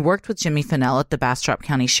 who worked with Jimmy Finnell at the Bastrop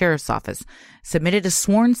County Sheriff's Office, submitted a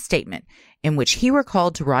sworn statement in which he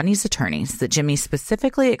recalled to Rodney's attorneys that Jimmy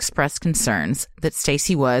specifically expressed concerns that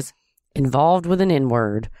Stacey was involved with an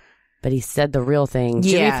N-word, but he said the real thing.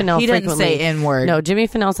 Yeah, Jimmy Finnell he didn't say N-word. No, Jimmy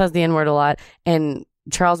Finnell says the N-word a lot, and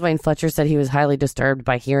Charles Wayne Fletcher said he was highly disturbed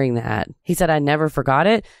by hearing that. He said, I never forgot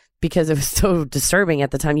it because it was so disturbing at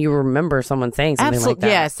the time. You remember someone saying something like that.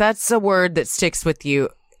 Yes, that's a word that sticks with you.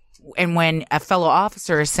 And when a fellow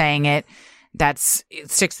officer is saying it, it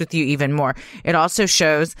sticks with you even more. It also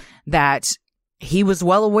shows that he was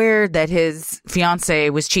well aware that his fiance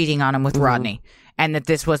was cheating on him with Rodney, and that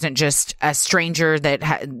this wasn't just a stranger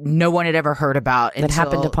that no one had ever heard about. That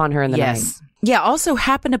happened upon her in the night. Yeah, also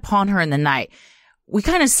happened upon her in the night. We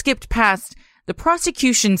kind of skipped past. The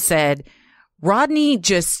prosecution said Rodney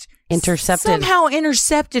just somehow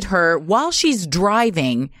intercepted her while she's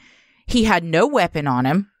driving. He had no weapon on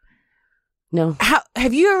him. No.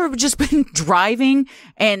 Have you ever just been driving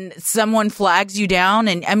and someone flags you down?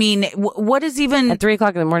 And I mean, what is even at 3:00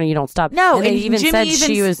 in the morning? You don't stop. No, and they even said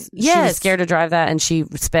she was scared to drive that, and she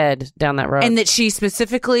sped down that road. And that she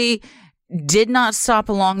specifically did not stop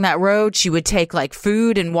along that road. She would take like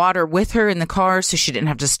food and water with her in the car, so she didn't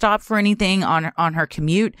have to stop for anything on her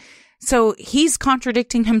commute. So he's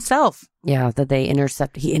contradicting himself. Yeah, that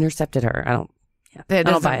he intercepted her. I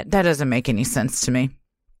don't buy it. That doesn't make any sense to me.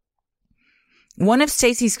 One of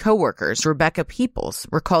Stacy's coworkers, Rebecca Peoples,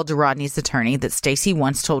 recalled to Rodney's attorney that Stacy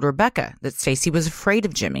once told Rebecca that Stacy was afraid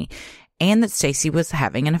of Jimmy and that Stacy was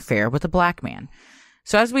having an affair with a black man.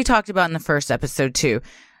 So as we talked about in the first episode too,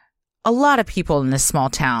 a lot of people in this small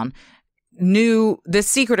town knew this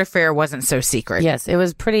secret affair wasn't so secret. Yes, it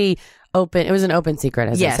was pretty open. It was an open secret,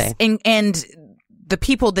 as they say. And the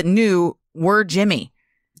people that knew were Jimmy.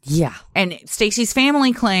 Yeah. And Stacy's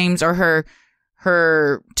family claims, or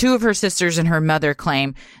her two of her sisters and her mother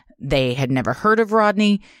claim, they had never heard of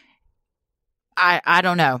Rodney. I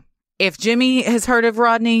don't know. If Jimmy has heard of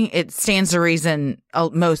Rodney, it stands to reason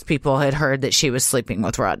most people had heard that she was sleeping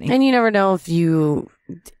with Rodney. And you never know if you,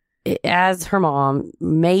 as her mom,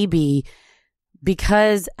 maybe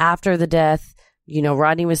because after the death,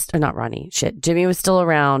 Jimmy was still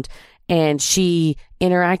around, and she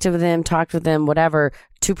interacted with him, talked with him, whatever,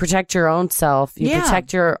 to protect your own self. You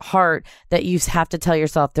protect your heart, that you have to tell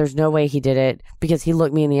yourself, there's no way he did it because he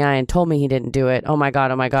looked me in the eye and told me he didn't do it. Oh my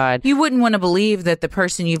God. Oh my God. You wouldn't want to believe that the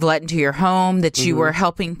person you've let into your home, that you were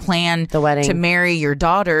helping plan the wedding to marry your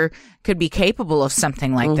daughter, could be capable of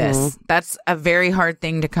something like this. That's a very hard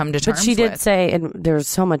thing to come to terms with. But she did say, and there's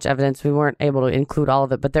so much evidence, we weren't able to include all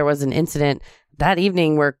of it, but there was an incident that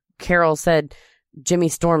evening where Carol said Jimmy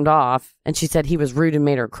stormed off, and she said he was rude and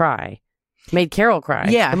made Carol cry.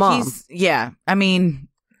 Yeah, the mom. I mean,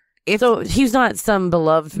 so he's not some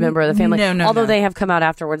beloved member of the family. No, although they have come out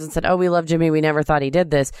afterwards and said, "Oh, we love Jimmy. We never thought he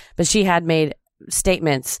did this." But she had made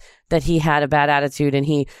statements that he had a bad attitude and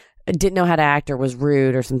he didn't know how to act or was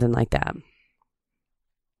rude or something like that.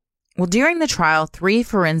 Well, during the trial, 3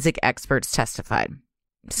 forensic experts testified.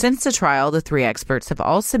 Since the trial, the 3 experts have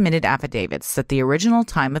all submitted affidavits that the original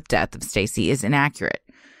time of death of Stacy is inaccurate.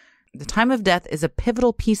 The time of death is a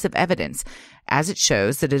pivotal piece of evidence, as it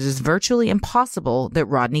shows that it is virtually impossible that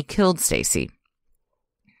Rodney killed Stacy.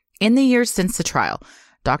 In the years since the trial,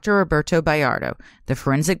 Dr. Roberto Bayardo, the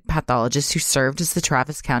forensic pathologist who served as the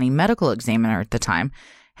Travis County medical examiner at the time,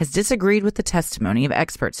 has disagreed with the testimony of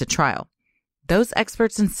experts at trial. Those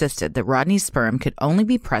experts insisted that Rodney's sperm could only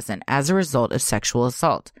be present as a result of sexual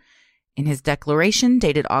assault. In his declaration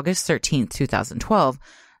dated August 13, 2012,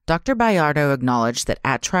 Dr. Bayardo acknowledged that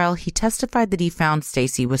at trial he testified that he found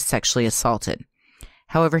Stacy was sexually assaulted.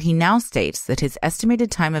 However, he now states that his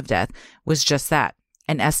estimated time of death was just that,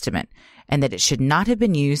 an estimate, and that it should not have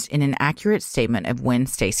been used in an accurate statement of when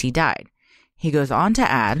Stacy died. He goes on to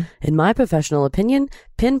add, "In my professional opinion,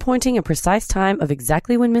 pinpointing a precise time of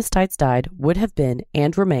exactly when Miss Stites died would have been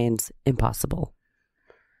and remains impossible."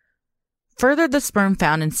 Further, the sperm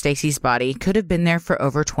found in Stacy's body could have been there for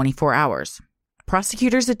over 24 hours.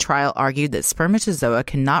 Prosecutors at trial argued that spermatozoa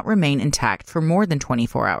cannot remain intact for more than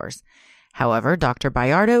 24 hours. However, Dr.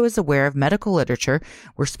 Bayardo is aware of medical literature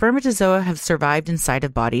where spermatozoa have survived inside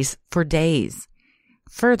of bodies for days.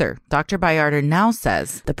 Further, Dr. Bayardo now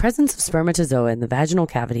says, "The presence of spermatozoa in the vaginal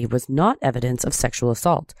cavity was not evidence of sexual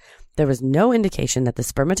assault. There was no indication that the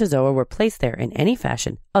spermatozoa were placed there in any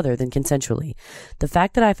fashion other than consensually. The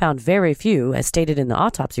fact that I found very few, as stated in the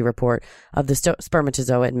autopsy report, of the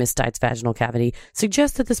spermatozoa in Miss Stites' vaginal cavity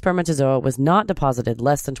suggests that the spermatozoa was not deposited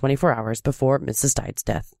less than 24 hours before Mrs. Stites'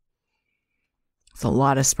 death." It's a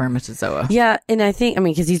lot of spermatozoa. Yeah, and I think,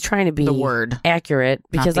 because he's trying to be accurate,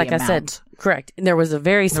 because like I said, correct, there was a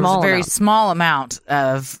very small amount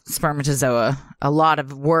of spermatozoa, a lot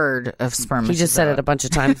of word of spermatozoa. He just said it a bunch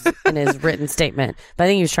of times in his written statement, but I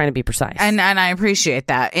think he was trying to be precise. And I appreciate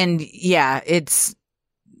that. And yeah, it's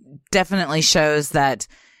definitely shows that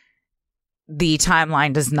the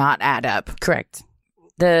timeline does not add up. Correct.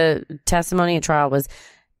 The testimony at trial was,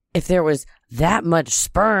 if there was that much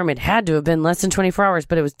sperm, it had to have been less than 24 hours,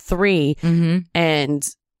 but it was 3. Mm-hmm. And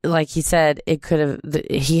like he said, it could have,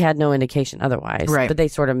 he had no indication otherwise. Right. But they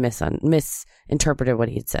sort of misinterpreted what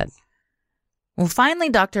he had said. Well, finally,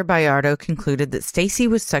 Dr. Bayardo concluded that Stacy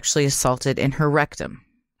was sexually assaulted in her rectum.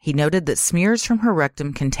 He noted that smears from her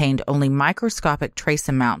rectum contained only microscopic trace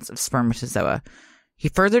amounts of spermatozoa. He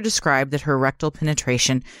further described that her rectal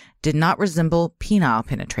penetration did not resemble penile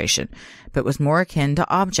penetration, but was more akin to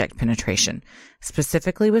object penetration,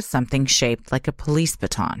 specifically with something shaped like a police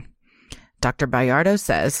baton. Dr. Bayardo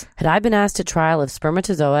says, "Had I been asked at trial if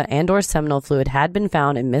spermatozoa and or seminal fluid had been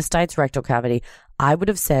found in Miss Stites' rectal cavity, I would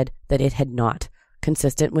have said that it had not,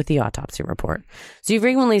 consistent with the autopsy report." So you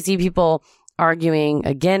frequently see people arguing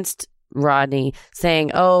against Rodney, saying,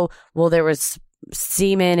 oh, well, there was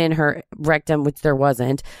semen in her rectum, which there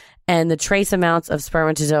wasn't, and the trace amounts of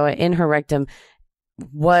spermatozoa in her rectum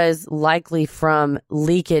was likely from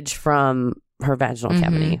leakage from her vaginal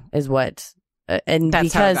cavity, is what, and that's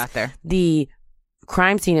because how it got there. The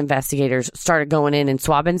crime scene investigators started going in and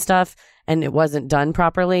swabbing stuff, and it wasn't done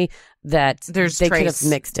properly, that they could have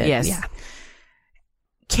mixed it. Yes. Yeah.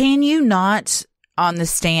 Can you not, on the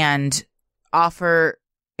stand, offer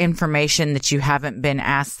information that you haven't been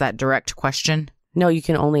asked that direct question? No, you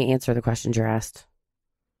can only answer the questions you're asked.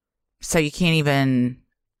 So you can't even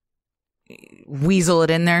weasel it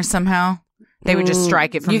in there somehow? They would just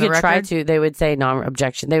strike it from the record? You could try to. They would say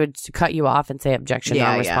non-objection. They would cut you off and say objection,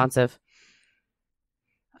 non-responsive.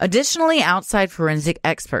 Additionally, outside forensic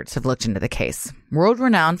experts have looked into the case.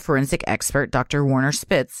 World-renowned forensic expert Dr. Warner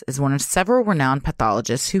Spitz is one of several renowned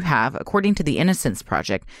pathologists who have, according to the Innocence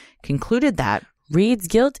Project, concluded that Reed's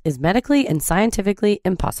guilt is medically and scientifically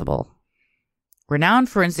impossible. Renowned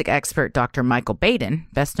forensic expert Dr. Michael Baden,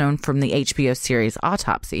 best known from the HBO series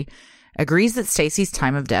Autopsy, agrees that Stacy's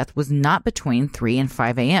time of death was not between 3 and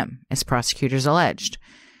 5 a.m., as prosecutors alleged.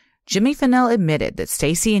 Jimmy Fennell admitted that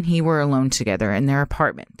Stacy and he were alone together in their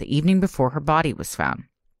apartment the evening before her body was found.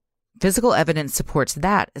 Physical evidence supports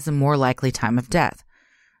that as a more likely time of death.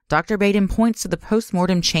 Dr. Baden points to the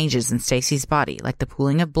post-mortem changes in Stacy's body, like the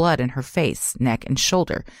pooling of blood in her face, neck, and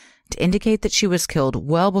shoulder, to indicate that she was killed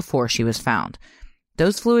well before she was found.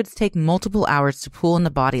 Those fluids take multiple hours to pool in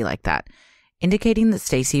the body like that, indicating that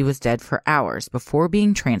Stacy was dead for hours before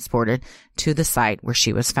being transported to the site where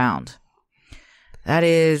she was found. That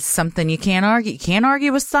is something you can't argue. You can't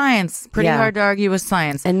argue with science. Pretty hard to argue with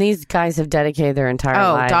science. And these guys have dedicated their entire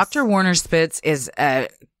lives. Dr. Warner Spitz is,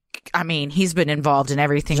 he's been involved in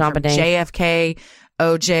everything from JFK,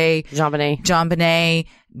 OJ, JonBenet,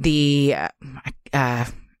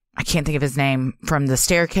 I can't think of his name, from the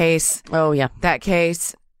staircase. Oh, yeah. That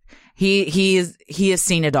case. He has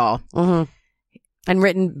seen it all. Mm-hmm. And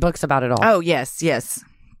written books about it all. Oh, yes.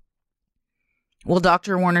 Well,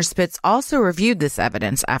 Dr. Warner Spitz also reviewed this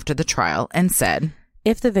evidence after the trial and said,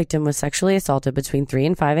 if the victim was sexually assaulted between 3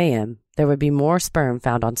 and 5 a.m., there would be more sperm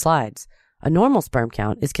found on slides. A normal sperm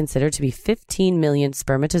count is considered to be 15 million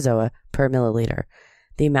spermatozoa per milliliter.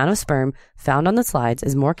 The amount of sperm found on the slides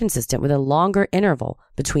is more consistent with a longer interval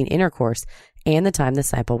between intercourse and the time the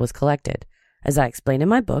sample was collected. As I explain in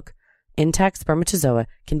my book, intact spermatozoa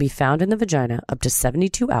can be found in the vagina up to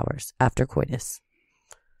 72 hours after coitus.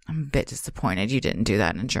 I'm a bit disappointed you didn't do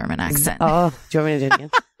that in a German accent. Oh, do you want me to do it again?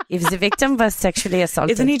 If the victim was sexually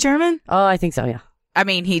assaulted. Isn't he German? Oh, I think so, yeah. I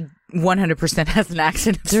mean, he 100% has an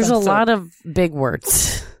accent. There's a lot of big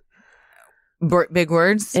words. Big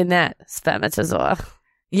words? In that spermatozoa.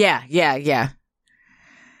 Yeah.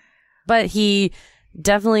 But he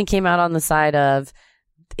definitely came out on the side of,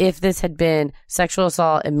 if this had been sexual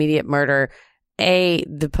assault, immediate murder, A,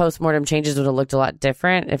 the postmortem changes would have looked a lot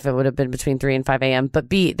different if it would have been between 3 and 5 a.m. But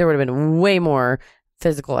B, there would have been way more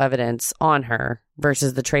physical evidence on her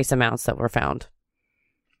versus the trace amounts that were found.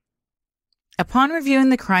 Upon reviewing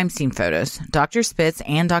the crime scene photos, Dr. Spitz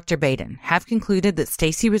and Dr. Baden have concluded that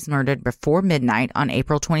Stacy was murdered before midnight on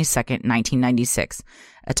April 22nd, 1996,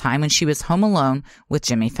 a time when she was home alone with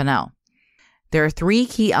Jimmy Fennell. There are 3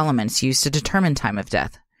 key elements used to determine time of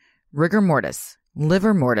death: rigor mortis,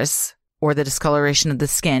 livor mortis, or the discoloration of the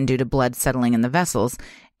skin due to blood settling in the vessels,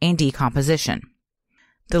 and decomposition.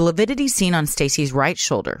 The lividity seen on Stacy's right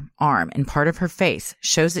shoulder, arm, and part of her face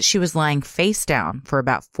shows that she was lying face down for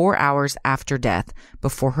about 4 hours after death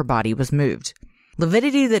before her body was moved.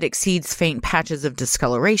 Lividity that exceeds faint patches of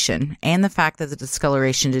discoloration, and the fact that the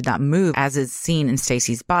discoloration did not move as is seen in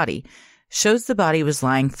Stacy's body, shows the body was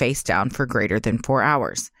lying face down for greater than 4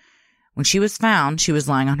 hours. When she was found, she was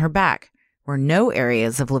lying on her back, where no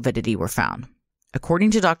areas of lividity were found.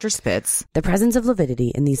 According to Dr. Spitz, the presence of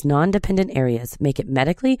lividity in these non-dependent areas make it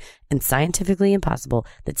medically and scientifically impossible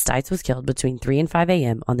that Stites was killed between 3 and 5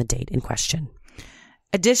 a.m. on the date in question.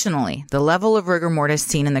 Additionally, the level of rigor mortis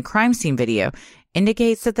seen in the crime scene video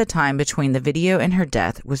indicates that the time between the video and her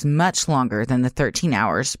death was much longer than the 13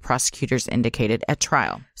 hours prosecutors indicated at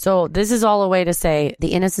trial. So this is all a way to say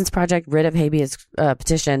the Innocence Project writ of habeas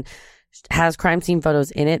petition has crime scene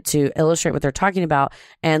photos in it to illustrate what they're talking about.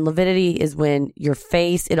 And lividity is when your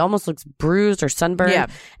face, it almost looks bruised or sunburned. Yeah.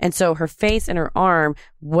 And so her face and her arm,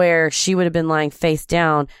 where she would have been lying face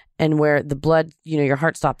down and where the blood, your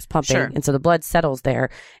heart stops pumping. Sure. And so the blood settles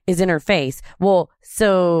there, is in her face. Well,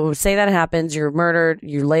 so say that happens, you're murdered,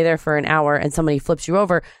 you lay there for an hour and somebody flips you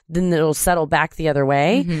over, then it'll settle back the other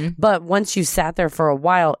way. Mm-hmm. But once you sat there for a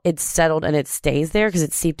while, it's settled and it stays there because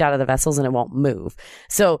it's seeped out of the vessels and it won't move.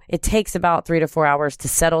 So it takes about 3 to 4 hours to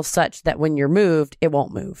settle such that when you're moved, it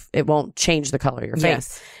won't move. It won't change the color of your face.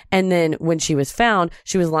 Yes. And then when she was found,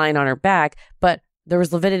 she was lying on her back, but there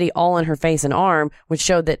was lividity all in her face and arm, which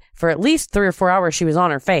showed that for at least 3 or 4 hours she was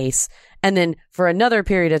on her face. And then for another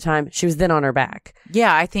period of time, she was then on her back.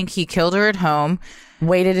 Yeah, I think he killed her at home.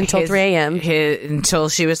 Waited until 3 a.m. Until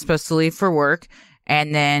she was supposed to leave for work,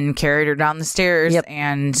 and then carried her down the stairs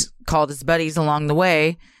and called his buddies along the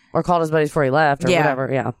way. Or called his buddies before he left or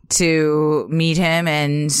whatever, to meet him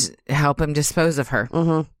and help him dispose of her.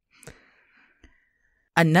 Mm-hmm.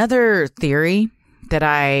 Another theory that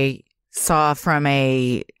I saw from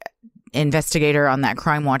a investigator on that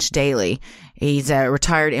Crime Watch Daily, he's a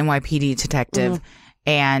retired NYPD detective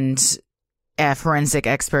and a forensic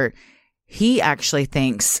expert. He actually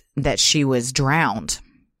thinks that she was drowned.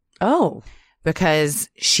 Oh. Because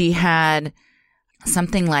she had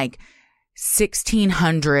something like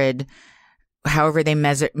 1,600, however they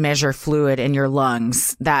measure fluid in your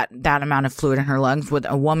lungs, that amount of fluid in her lungs. With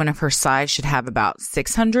a woman of her size should have about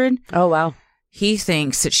 600. Oh, wow. He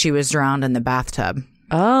thinks that she was drowned in the bathtub.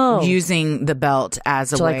 Oh. Using the belt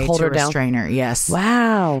as a way to restrain her. Yes.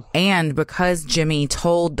 Wow. And because Jimmy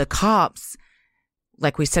told the cops,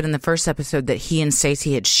 like we said in the first episode, that he and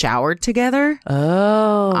Stacey had showered together.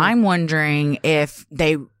 Oh. I'm wondering if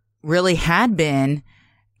they really had been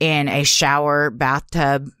in a shower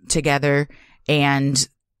bathtub together and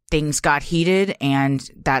things got heated, and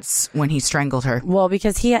that's when he strangled her. Well,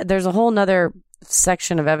 because there's a whole nother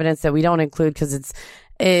section of evidence that we don't include because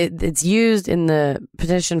it's used in the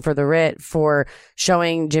petition for the writ for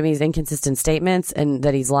showing Jimmy's inconsistent statements and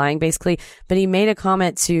that he's lying, basically. But he made a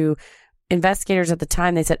comment to investigators at the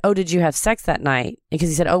time. They said, "Oh, did you have sex that night?" Because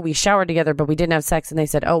he said, "Oh, we showered together, but we didn't have sex." And they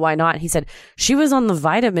said, "Oh, why not?" He said, "She was on the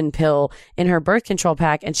vitamin pill in her birth control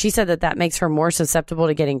pack, and she said that makes her more susceptible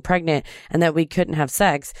to getting pregnant and that we couldn't have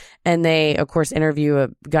sex." And they, of course, interview a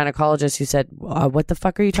gynecologist who said, "What the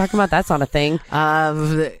fuck are you talking about? That's not a thing."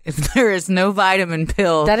 There is no vitamin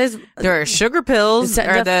pill. There are sugar pills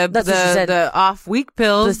or the off-week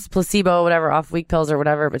pills. The placebo, whatever, off-week pills or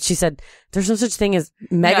whatever. But she said, there's no such thing as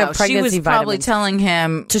mega pregnancy vitamins. She was probably telling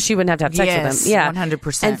him so she wouldn't have sex with him. Yeah,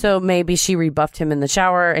 100%. And so maybe she rebuffed him in the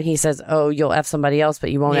shower, and he says, "Oh, you'll F somebody else, but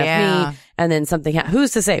you won't F me." And then something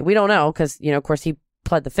who's to say? We don't know because of course he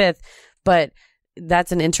pled the fifth. But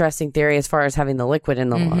that's an interesting theory as far as having the liquid in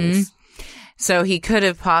the lungs. So he could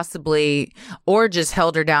have possibly, or just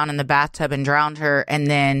held her down in the bathtub and drowned her, and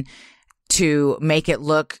then to make it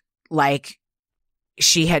look like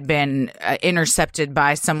she had been intercepted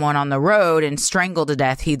by someone on the road and strangled to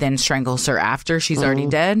death, he then strangles her after she's already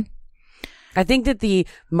dead. I think that the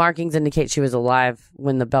markings indicate she was alive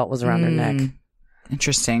when the belt was around her neck.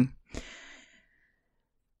 Interesting.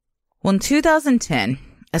 Well, in 2010,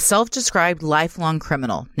 a self-described lifelong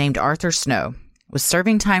criminal named Arthur Snow was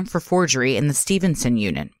serving time for forgery in the Stevenson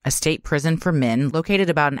Unit, a state prison for men located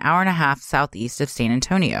about an hour and a half southeast of San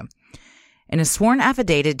Antonio. In a sworn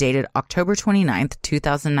affidavit dated October 29th,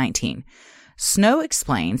 2019, Snow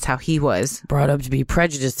explains how he was brought up to be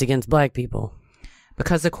prejudiced against black people.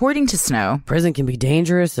 Because according to Snow, prison can be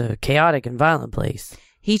dangerous, a chaotic and violent place.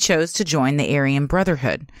 He chose to join the Aryan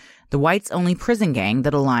Brotherhood, the whites-only prison gang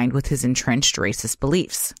that aligned with his entrenched racist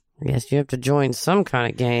beliefs. I guess you have to join some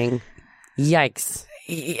kind of gang. Yikes.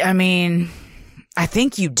 I mean, I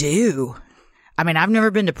think you do. I mean, I've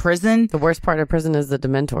never been to prison. The worst part of prison is the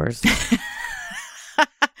Dementors.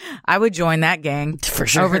 I would join that gang for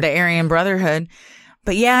sure over the Aryan Brotherhood.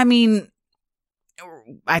 But yeah, I mean,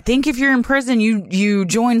 I think if you're in prison, you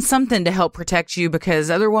join something to help protect you, because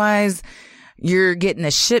otherwise you're getting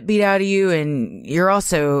the shit beat out of you and you're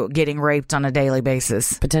also getting raped on a daily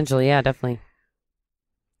basis. Potentially, yeah, definitely.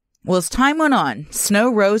 Well, as time went on,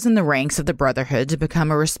 Snow rose in the ranks of the Brotherhood to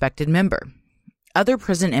become a respected member. Other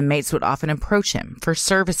prison inmates would often approach him for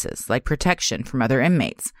services like protection from other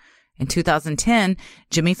inmates. In 2010,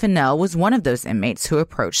 Jimmy Fennell was one of those inmates who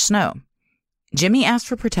approached Snow. Jimmy asked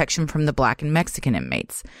for protection from the black and Mexican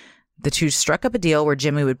inmates. The two struck up a deal where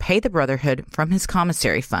Jimmy would pay the Brotherhood from his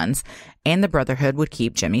commissary funds, and the Brotherhood would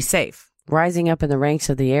keep Jimmy safe. Rising up in the ranks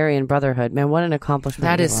of the Aryan Brotherhood. Man, what an accomplishment.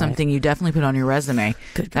 That is something you definitely put on your resume.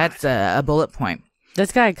 That's a bullet point.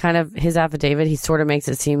 This guy his affidavit, he sort of makes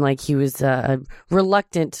it seem like he was a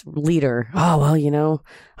reluctant leader. Oh, well,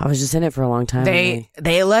 I was just in it for a long time. They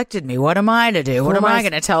elected me. What am I to do? What am I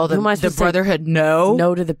going to tell the Brotherhood? No.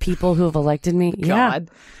 No to the people who have elected me? God.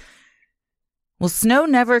 Yeah. Well, Snow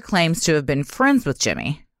never claims to have been friends with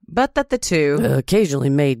Jimmy, but that the two occasionally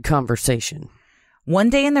made conversation. One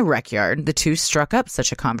day in the rec yard, the two struck up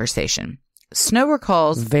such a conversation. Snow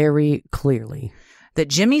recalls very clearly that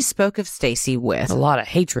Jimmy spoke of Stacey with a lot of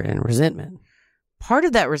hatred and resentment. Part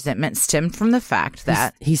of that resentment stemmed from the fact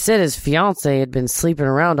that he said his fiancée had been sleeping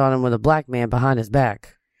around on him with a black man behind his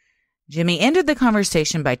back. Jimmy ended the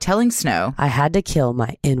conversation by telling Snow, "I had to kill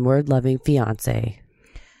my inward loving fiancée."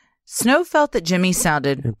 Snow felt that Jimmy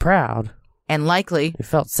sounded proud and likely. He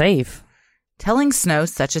felt safe. Telling Snow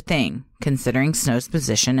such a thing, considering Snow's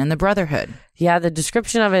position in the Brotherhood. Yeah, the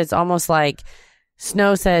description of it is almost like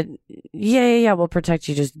Snow said, yeah, we'll protect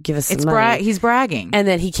you. Just give us some money. He's bragging. And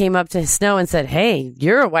then he came up to Snow and said, hey,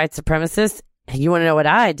 you're a white supremacist. You want to know what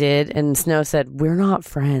I did? And Snow said, we're not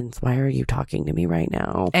friends. Why are you talking to me right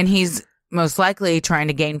now? And he's most likely trying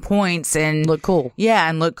to gain points and look cool. Yeah,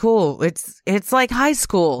 and look cool. It's like high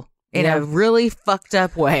school. In a really fucked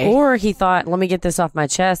up way. Or he thought, let me get this off my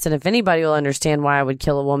chest, and if anybody will understand why I would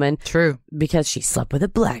kill a woman. True. Because she slept with a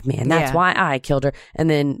black man. That's why I killed her. And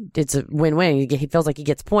then it's a win-win. He feels like he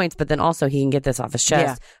gets points, but then also he can get this off his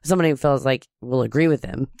chest. Yeah. Somebody who feels like will agree with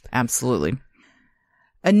him. Absolutely.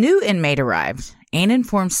 A new inmate arrived and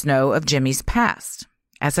informed Snow of Jimmy's past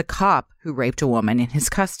as a cop who raped a woman in his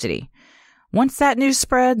custody. Once that news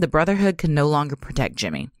spread, the Brotherhood could no longer protect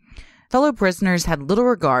Jimmy. Fellow prisoners had little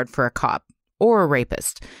regard for a cop or a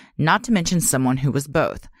rapist, not to mention someone who was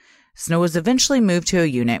both. Snow was eventually moved to a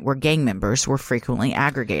unit where gang members were frequently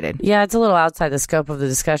aggregated. Yeah, it's a little outside the scope of the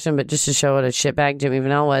discussion, but just to show what a shitbag Jimmy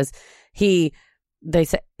Vanell was,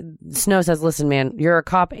 Snow says, listen, man, you're a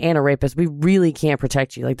cop and a rapist. We really can't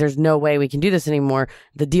protect you. Like, there's no way we can do this anymore.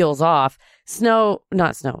 The deal's off.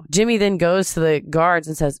 Jimmy then goes to the guards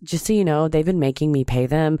and says, just so you know, they've been making me pay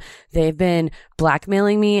them. They've been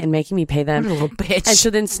blackmailing me and making me pay them. What a little bitch. And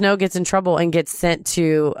so then Snow gets in trouble and gets sent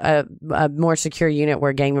to a more secure unit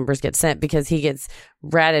where gang members get sent because he gets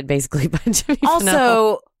ratted basically by Jimmy Also,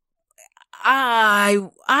 Vanell.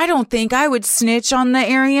 I don't think I would snitch on the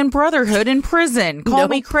Aryan Brotherhood in prison. Call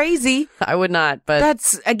me crazy. I would not, but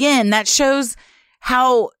that shows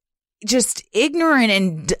how just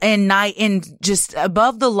ignorant and just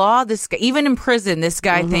above the law this guy, even in prison, this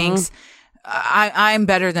guy thinks I'm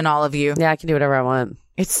better than all of you. Yeah, I can do whatever I want.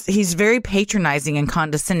 He's very patronizing and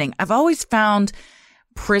condescending. I've always found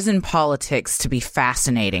prison politics to be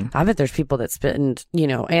fascinating. I bet there's people that spend,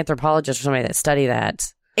 anthropologists or somebody that study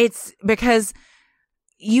that. It's because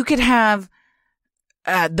you could have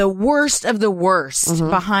the worst of the worst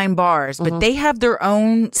behind bars, but they have their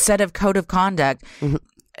own set of code of conduct.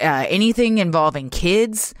 Anything involving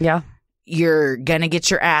kids, you're gonna get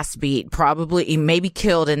your ass beat, probably maybe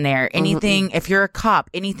killed in there. Anything, if you're a cop,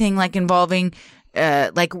 anything like involving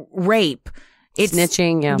like rape. It's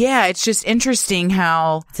snitching, yeah. It's just interesting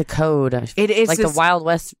how it's a code. It's like the Wild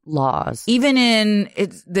West laws. Even in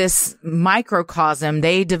this microcosm,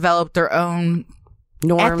 they develop their own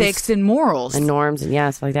norms, ethics, and morals, and norms, and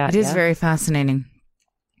stuff like that. It is very fascinating.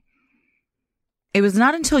 It was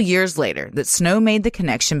not until years later that Snow made the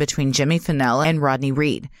connection between Jimmy Fennell and Rodney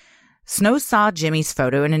Reed. Snow saw Jimmy's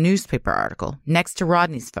photo in a newspaper article next to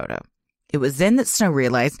Rodney's photo. It was then that Snow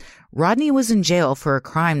realized Rodney was in jail for a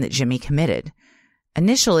crime that Jimmy committed.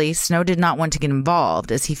 Initially, Snow did not want to get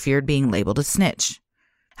involved as he feared being labeled a snitch.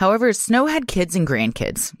 However, Snow had kids and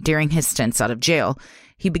grandkids. During his stints out of jail,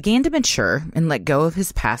 he began to mature and let go of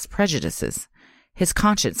his past prejudices. His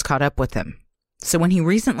conscience caught up with him. So when he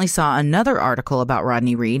recently saw another article about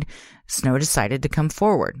Rodney Reed, Snow decided to come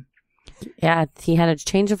forward. Yeah, he had a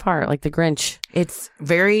change of heart, like the Grinch. It's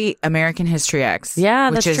very American History X.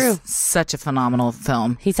 Yeah, that's true. Which is such a phenomenal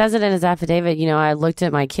film. He says it in his affidavit. I looked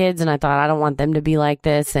at my kids and I thought, I don't want them to be like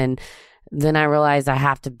this. And then I realized I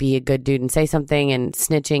have to be a good dude and say something. And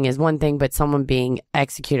snitching is one thing, but someone being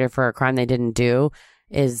executed for a crime they didn't do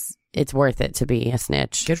it's worth it to be a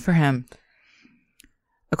snitch. Good for him.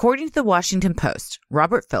 According to the Washington Post,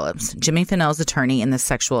 Robert Phillips, Jimmy Fennell's attorney in the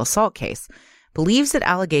sexual assault case, believes that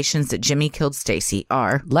allegations that Jimmy killed Stacy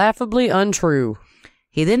are laughably untrue.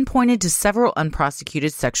 He then pointed to several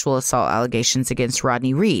unprosecuted sexual assault allegations against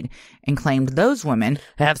Rodney Reed and claimed those women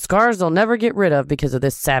have scars they'll never get rid of because of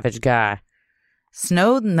this savage guy.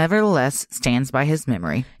 Snow nevertheless stands by his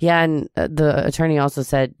memory. Yeah, and the attorney also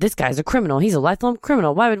said, this guy's a criminal. He's a lifelong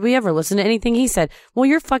criminal. Why would we ever listen to anything he said? Well,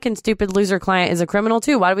 your fucking stupid loser client is a criminal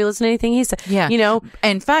too. Why do we listen to anything he said? Yeah.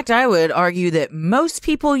 In fact, I would argue that most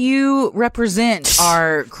people you represent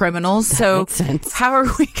are criminals. So makes sense. How are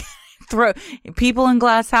we throw people in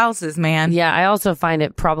glass houses, man? Yeah, I also find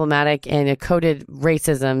it problematic and a coded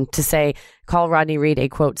racism to call Rodney Reed a,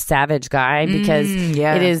 quote, savage guy because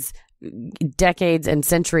it is decades and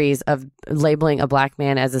centuries of labeling a black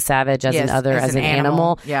man as a savage, as an other, as an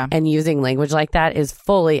animal. Yeah. And using language like that is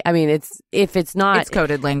fully, it's not. It's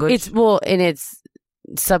coded language. It's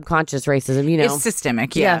subconscious racism, It's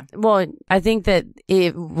systemic, yeah. Well, I think that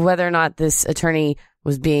whether or not this attorney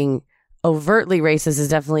was being overtly racist is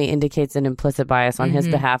definitely indicates an implicit bias on his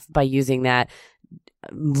behalf by using that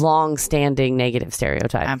long-standing negative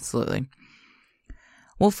stereotype. Absolutely.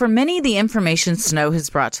 Well, for many, the information Snow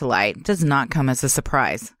has brought to light does not come as a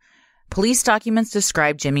surprise. Police documents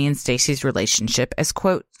describe Jimmy and Stacy's relationship as,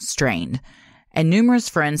 quote, strained. And numerous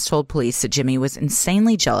friends told police that Jimmy was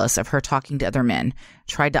insanely jealous of her talking to other men,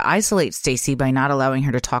 tried to isolate Stacy by not allowing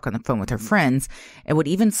her to talk on the phone with her friends, and would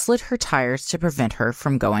even slit her tires to prevent her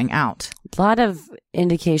from going out. A lot of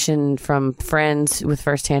indication from friends with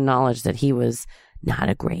firsthand knowledge that he was not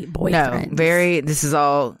a great boyfriend. No, this is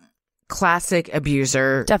all classic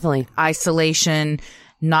abuser. Definitely. Isolation,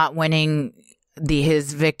 not wanting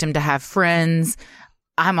his victim to have friends.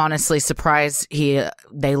 I'm honestly surprised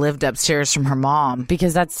they lived upstairs from her mom.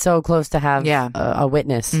 Because that's so close to have a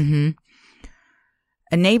witness. Mm-hmm.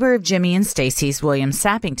 A neighbor of Jimmy and Stacy's, William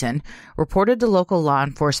Sappington, reported to local law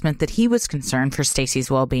enforcement that he was concerned for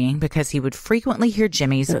Stacy's well-being because he would frequently hear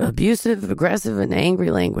Jimmy's abusive, aggressive, and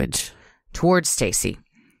angry language towards Stacy.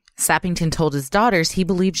 Sappington told his daughters he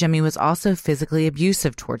believed Jimmy was also physically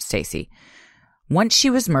abusive towards Stacy. Once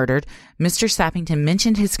she was murdered, Mr. Sappington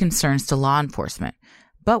mentioned his concerns to law enforcement,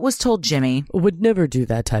 but was told Jimmy would never do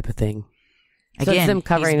that type of thing. Again,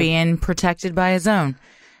 so he's being protected by his own.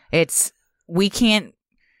 We can't,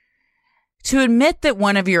 to admit that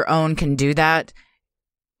one of your own can do that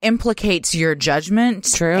implicates your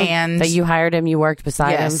judgment. True. And that you hired him, you worked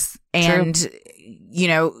beside him. And,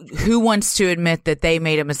 who wants to admit that they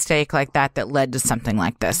made a mistake like that led to something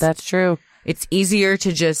like this? That's true. It's easier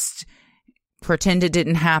to just pretend it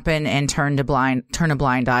didn't happen and turn a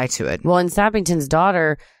blind eye to it. Well, and Sappington's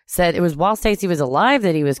daughter said it was while Stacy was alive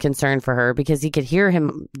that he was concerned for her because he could hear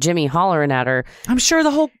Jimmy hollering at her. I'm sure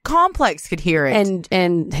the whole complex could hear it.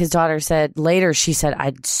 And his daughter said later, she said,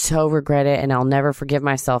 I so regret it and I'll never forgive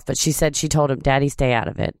myself. But she said she told him, Daddy, stay out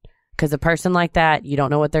of it. Because a person like that, you don't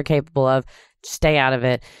know what they're capable of. Stay out of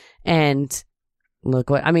it. And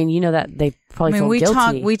look what, that they probably feel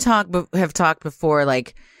guilty. We have talked before,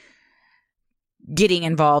 like, getting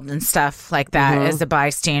involved in stuff like that as a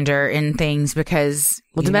bystander in things because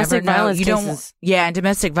domestic violence cases.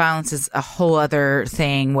 Domestic violence is a whole other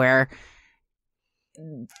thing where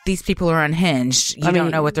these people are unhinged. You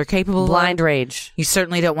don't know what they're capable of. Blind rage. You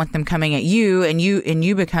certainly don't want them coming at you and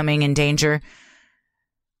you becoming in danger.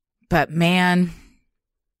 But man,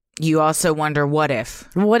 you also wonder what if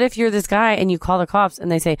you're this guy and you call the cops and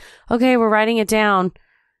they say, okay, we're writing it down,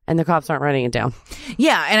 and the cops aren't writing it down.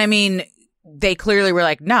 Yeah, and they clearly were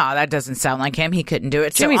like, no, that doesn't sound like him. He couldn't do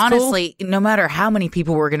it. Jimmy's so honestly, no matter how many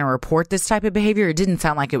people were going to report this type of behavior, it didn't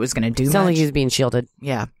sound like it was going to do much. Sound like he was being shielded.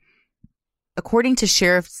 Yeah. According to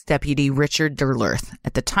Sheriff's Deputy Richard Derlerth,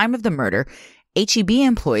 at the time of the murder, HEB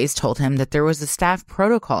employees told him that there was a staff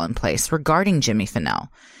protocol in place regarding Jimmy Fennell.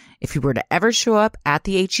 If he were to ever show up at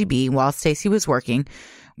the HEB while Stacy was working,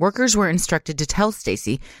 workers were instructed to tell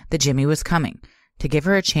Stacy that Jimmy was coming, to give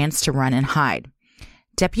her a chance to run and hide.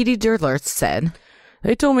 Deputy Derlerth said,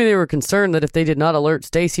 they told me they were concerned that if they did not alert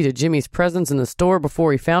Stacy to Jimmy's presence in the store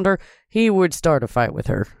before he found her, he would start a fight with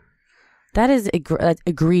her. That is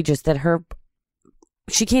egregious that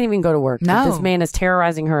she can't even go to work. No. This man is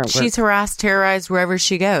terrorizing her at work. She's terrorized wherever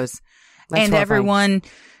she goes. That's and horrifying. Everyone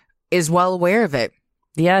is well aware of it.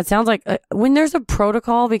 Yeah, it sounds like when there's a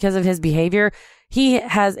protocol because of his behavior, he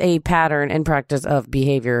has a pattern and practice of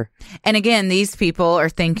behavior. And again, these people are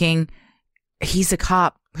thinking, he's a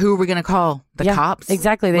cop. Who are we going to call? The cops?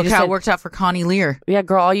 Exactly. Look how it worked out for Connie Lear. Yeah,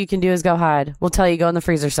 girl, all you can do is go hide. We'll tell you, go in the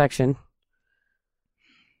freezer section.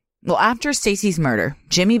 Well, after Stacy's murder,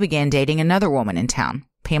 Jimmy began dating another woman in town,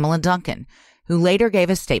 Pamela Duncan, who later gave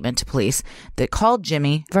a statement to police that called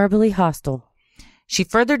Jimmy verbally hostile. She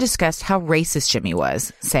further discussed how racist Jimmy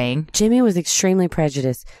was, saying, Jimmy was extremely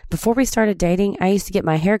prejudiced. Before we started dating, I used to get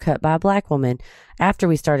my hair cut by a black woman. After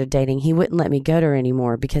we started dating, he wouldn't let me go to her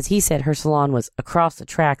anymore because he said her salon was across the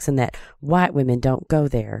tracks and that white women don't go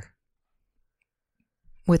there.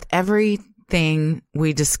 With everything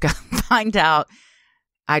we find out,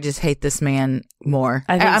 I just hate this man more.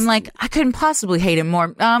 I'm like, I couldn't possibly hate him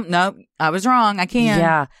more. No, I was wrong. I can't.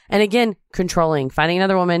 Yeah. And again, controlling, finding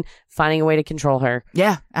another woman, finding a way to control her.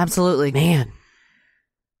 Yeah, absolutely. Man.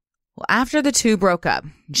 Well, after the two broke up,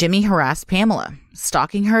 Jimmy harassed Pamela,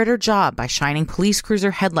 stalking her at her job by shining police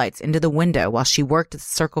cruiser headlights into the window while she worked at the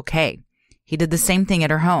Circle K. He did the same thing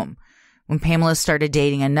at her home. When Pamela started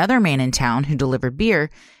dating another man in town who delivered beer,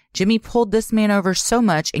 Jimmy pulled this man over so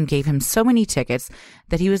much and gave him so many tickets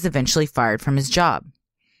that he was eventually fired from his job.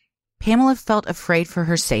 Pamela felt afraid for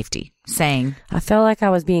her safety, saying, I felt like I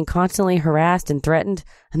was being constantly harassed and threatened,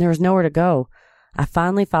 and there was nowhere to go. I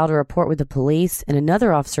finally filed a report with the police, and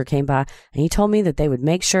another officer came by, and he told me that they would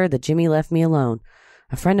make sure that Jimmy left me alone.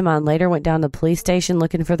 A friend of mine later went down to the police station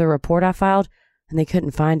looking for the report I filed, and they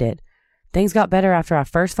couldn't find it. Things got better after I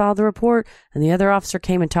first filed the report and the other officer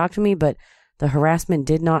came and talked to me, but the harassment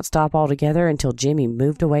did not stop altogether until Jimmy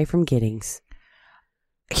moved away from Giddings.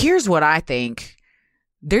 Here's what I think.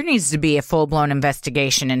 There needs to be a full-blown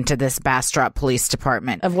investigation into this Bastrop Police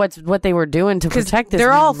Department. Of what they were doing to protect this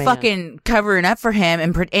they're all man. fucking covering up for him,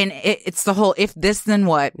 and it's the whole if this, then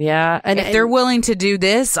what? Yeah. And if they're willing to do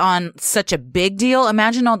this on such a big deal,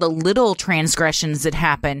 imagine all the little transgressions that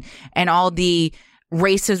happen and all the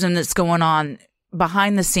racism that's going on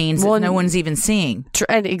behind the scenes that no one's even seeing.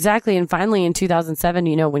 Exactly. And finally in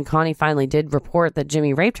 2007, when Connie finally did report that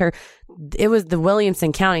Jimmy raped her, it was the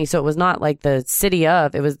Williamson County. So it was not like the city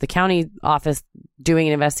it was the county office doing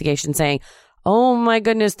an investigation saying, oh my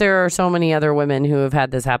goodness, there are so many other women who have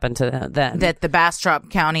had this happen to them. That the Bastrop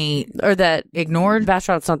County or that ignored?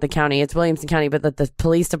 Bastrop's not the county, it's Williamson County, but that the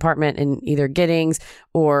police department in either Giddings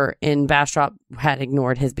or in Bastrop had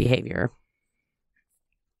ignored his behavior.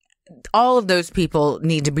 All of those people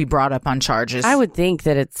need to be brought up on charges. I would think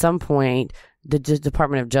that at some point the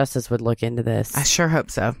Department of Justice would look into this. I sure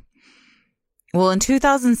hope so. Well, in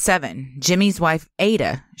 2007, Jimmy's wife,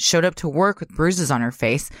 Ada, showed up to work with bruises on her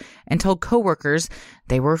face and told coworkers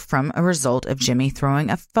they were from a result of Jimmy throwing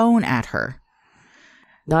a phone at her.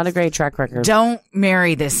 Not a great track record. Don't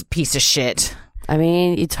marry this piece of shit. I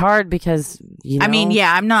mean, it's hard because,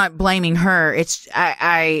 I'm not blaming her. It's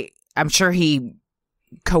I'm sure he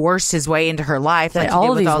coerced his way into her life like he did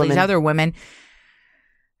with all these other women.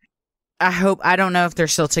 I don't know if they're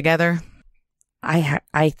still together.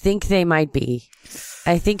 I think they might be.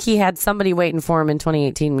 I think he had somebody waiting for him in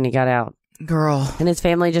 2018 when he got out. Girl. And his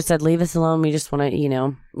family just said, leave us alone. We just want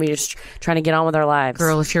to, we just trying to get on with our lives.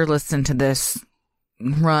 Girl, if you're listening to this,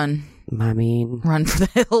 run. I mean, run for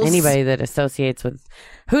the hills. Anybody that associates with,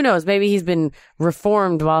 who knows, maybe he's been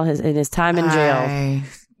reformed while in his time in jail.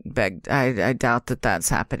 I doubt that that's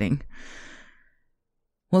happening.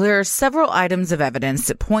 Well, there are several items of evidence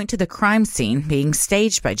that point to the crime scene being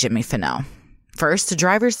staged by Jimmy Finnell. First, the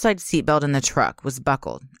driver's side seatbelt in the truck was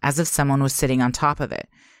buckled, as if someone was sitting on top of it.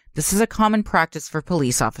 This is a common practice for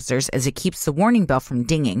police officers as it keeps the warning bell from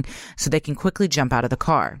dinging so they can quickly jump out of the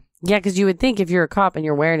car. Yeah, because you would think if you're a cop and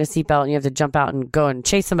you're wearing a seatbelt and you have to jump out and go and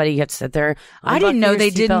chase somebody, you have to sit there. I didn't know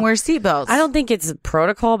they didn't wear seatbelts. I don't think it's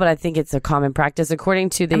protocol, but I think it's a common practice.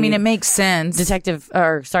 According to the... it makes sense. Detective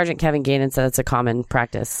or Sergeant Kevin Gannon said it's a common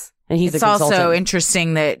practice. And he's it's a consultant. Also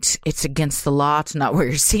interesting that it's against the law to not wear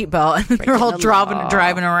your seatbelt. And they're all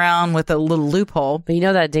driving around with a little loophole. But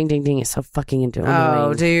that ding, ding, ding is so fucking annoying.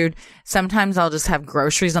 Oh, dude. Sometimes I'll just have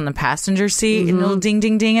groceries on the passenger seat and it'll ding,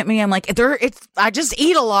 ding, ding at me. I'm like, I just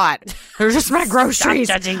eat a lot. They're just my groceries.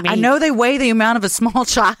 Stop judging me. I know they weigh the amount of a small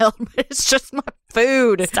child, but it's just my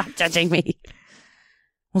food. Stop judging me.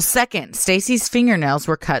 Well, second, Stacy's fingernails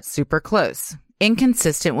were cut super close,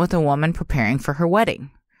 inconsistent with a woman preparing for her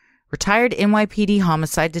wedding. Retired NYPD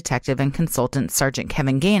homicide detective and consultant Sergeant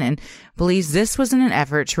Kevin Gannon believes this was in an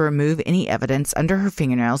effort to remove any evidence under her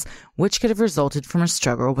fingernails which could have resulted from a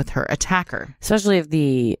struggle with her attacker. Especially if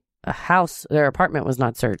their apartment was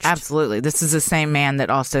not searched. Absolutely. This is the same man that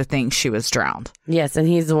also thinks she was drowned. Yes, and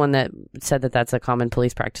he's the one that said that that's a common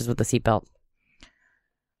police practice with the seatbelt.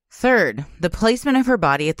 Third, the placement of her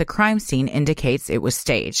body at the crime scene indicates it was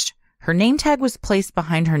staged. Her name tag was placed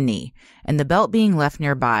behind her knee, and the belt being left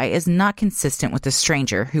nearby is not consistent with the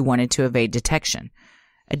stranger who wanted to evade detection.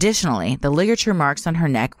 Additionally, the ligature marks on her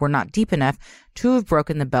neck were not deep enough to have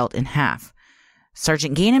broken the belt in half.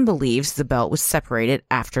 Sergeant Gannon believes the belt was separated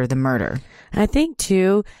after the murder. I think,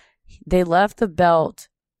 too, they left the belt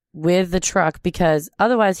with the truck because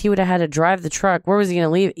otherwise he would have had to drive the truck. Where was he going to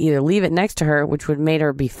leave? Either leave it next to her, which would have made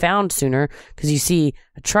her be found sooner because you see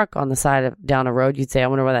a truck on the side of down a road. You'd say, I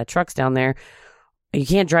wonder why that truck's down there. You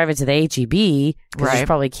can't drive it to the HEB because there's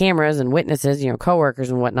probably cameras and witnesses, coworkers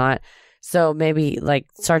and whatnot. So maybe like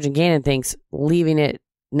Sergeant Gannon thinks leaving it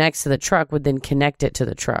next to the truck would then connect it to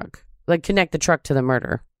the truck, like connect the truck to the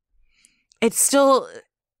murder. It's so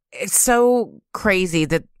crazy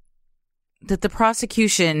that the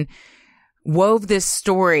prosecution wove this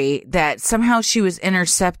story that somehow she was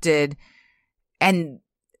intercepted, and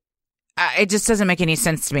it just doesn't make any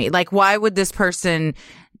sense to me. Like, why would this person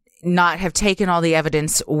not have taken all the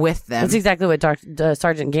evidence with them? That's exactly what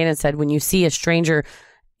Sergeant Gannon said. When you see a stranger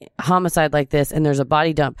homicide like this and there's a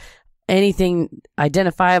body dump, anything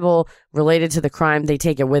identifiable related to the crime, they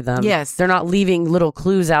take it with them. Yes. They're not leaving little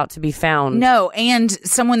clues out to be found. No, and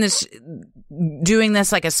someone that's doing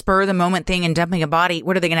this like a spur of the moment thing and dumping a body,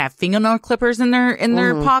 what are they going to have, fingernail clippers in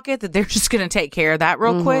their pocket that they're just going to take care of that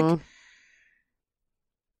real quick?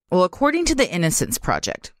 Well, according to the Innocence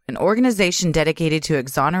Project, an organization dedicated to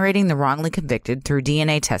exonerating the wrongly convicted through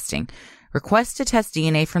DNA testing, Requests to test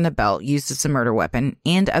DNA from the belt used as a murder weapon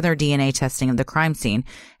and other DNA testing of the crime scene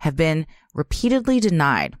have been repeatedly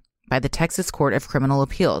denied by the Texas Court of Criminal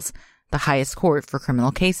Appeals, the highest court for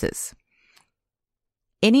criminal cases.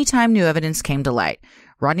 Anytime new evidence came to light,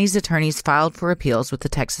 Rodney's attorneys filed for appeals with the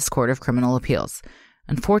Texas Court of Criminal Appeals.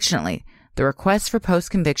 Unfortunately, the request for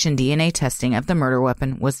post-conviction DNA testing of the murder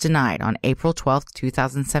weapon was denied on April 12,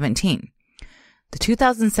 2017. The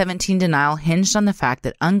 2017 denial hinged on the fact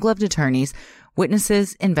that ungloved attorneys,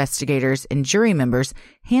 witnesses, investigators, and jury members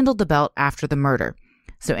handled the belt after the murder,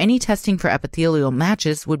 so any testing for epithelial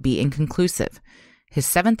matches would be inconclusive. His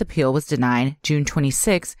seventh appeal was denied June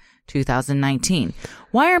 26, 2019.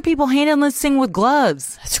 Why aren't people handling this thing with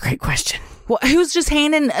gloves? That's a great question. Well, who's just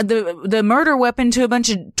handing the murder weapon to a bunch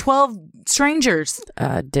of 12 strangers?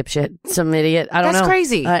 Dipshit. Some idiot. I don't know. That's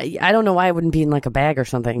crazy. I don't know why it wouldn't be in like a bag or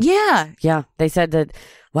something. Yeah. Yeah. They said that,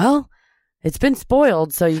 well, it's been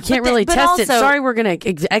spoiled, so you can't really test also, it. Sorry, we're going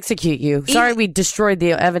to execute you. Sorry, we destroyed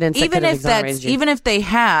the evidence that could have exonerated you. Even if they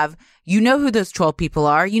have, you know who those 12 people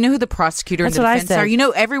are. You know who the prosecutor and the defense are. You know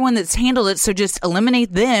everyone that's handled it, so just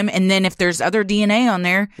eliminate them, and then if there's other DNA on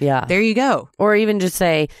there, there you go. Or even just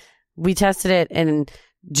say, we tested it, and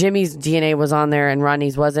Jimmy's DNA was on there, and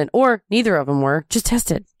Rodney's wasn't, or neither of them were. Just test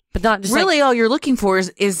it. But not just really all you're looking for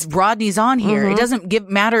is Rodney's on here. Mm-hmm. It doesn't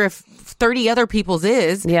matter if 30 other people's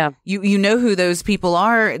is. Yeah. You know who those people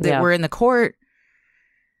are that were in the court.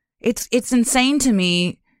 It's insane to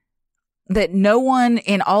me that no one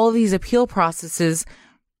in all of these appeal processes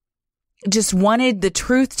just wanted the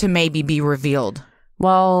truth to maybe be revealed.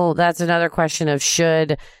 Well, that's another question of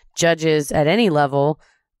should judges at any level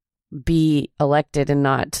be elected and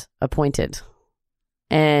not appointed?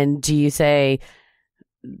 And do you say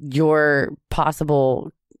your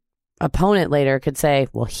possible opponent later could say,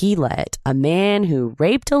 well, he let a man who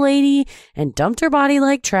raped a lady and dumped her body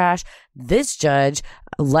like trash, this judge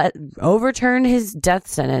overturned his death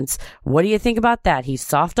sentence. What do you think about that? He's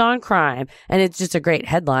soft on crime. And it's just a great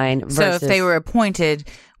headline. So if they were appointed,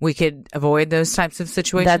 we could avoid those types of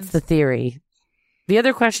situations? That's the theory. The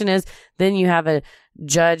other question is, then you have a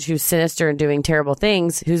judge who's sinister and doing terrible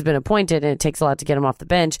things who's been appointed, and it takes a lot to get him off the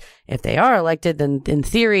bench. If they are elected, then in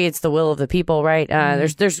theory, it's the will of the people, right?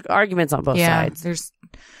 There's arguments on both sides. There's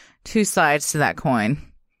two sides to that coin.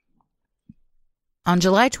 On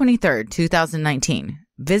July 23rd, 2019,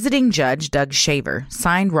 visiting judge Doug Shaver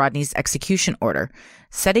signed Rodney's execution order,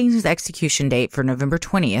 setting his execution date for November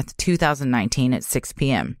 20th, 2019 at 6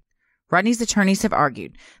 p.m. Rodney's attorneys have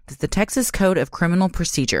argued that the Texas Code of Criminal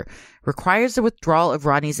Procedure requires the withdrawal of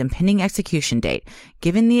Rodney's impending execution date,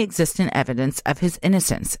 given the existent evidence of his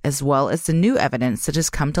innocence, as well as the new evidence that has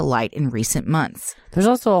come to light in recent months. There's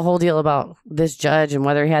also a whole deal about this judge and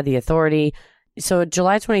whether he had the authority. So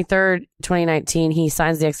July 23rd, 2019, he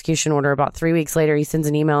signs the execution order. About 3 weeks later, he sends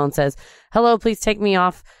an email and says, hello, please take me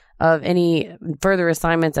off of any further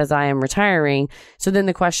assignments as I am retiring. So then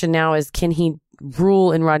the question now is, can he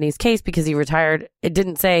rule in Rodney's case because he retired? It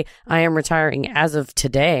didn't say, I am retiring as of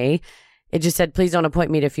today. It just said, please don't appoint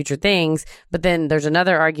me to future things. But then there's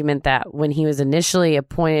another argument that when he was initially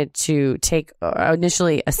appointed to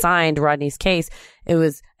initially assigned Rodney's case, it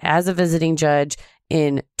was as a visiting judge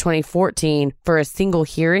in 2014 for a single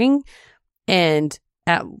hearing. And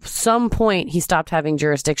at some point, he stopped having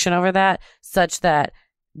jurisdiction over that, such that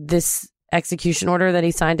this execution order that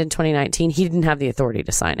he signed in 2019, he didn't have the authority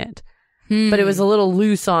to sign it. But it was a little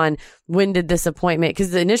loose on when did this appointment,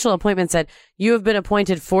 because the initial appointment said, you have been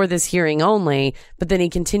appointed for this hearing only, but then he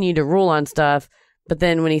continued to rule on stuff. But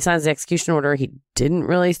then when he signs the execution order, he didn't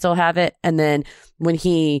really still have it. And then when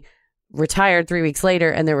he retired 3 weeks later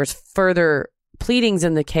and there was further pleadings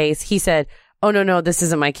in the case, he said, oh, no, this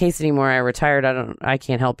isn't my case anymore. I retired. I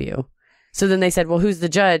can't help you. So then they said, well, who's the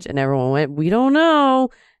judge? And everyone went, we don't know.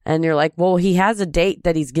 And you're like, well, he has a date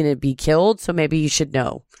that he's going to be killed, so maybe you should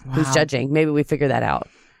know who's judging. Maybe we figure that out.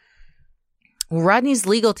 Well, Rodney's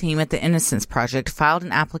legal team at the Innocence Project filed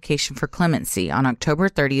an application for clemency on October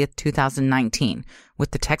 30th, 2019, with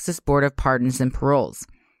the Texas Board of Pardons and Paroles.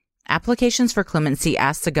 Applications for clemency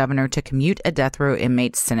asked the governor to commute a death row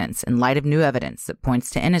inmate's sentence in light of new evidence that points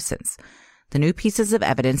to innocence. The new pieces of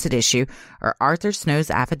evidence at issue are Arthur Snow's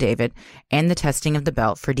affidavit and the testing of the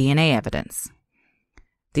belt for DNA evidence.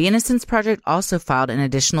 The Innocence Project also filed an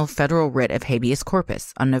additional federal writ of habeas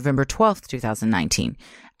corpus on November 12, 2019,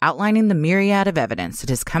 outlining the myriad of evidence that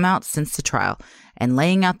has come out since the trial and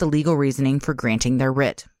laying out the legal reasoning for granting their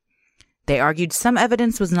writ. They argued some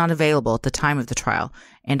evidence was not available at the time of the trial,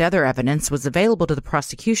 and other evidence was available to the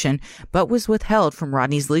prosecution but was withheld from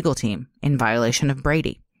Rodney's legal team in violation of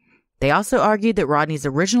Brady. They also argued that Rodney's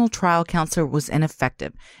original trial counsel was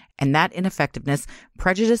ineffective and that ineffectiveness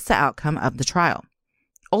prejudiced the outcome of the trial.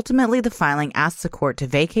 Ultimately, the filing asks the court to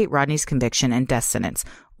vacate Rodney's conviction and death sentence,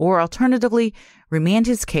 or alternatively, remand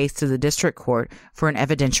his case to the district court for an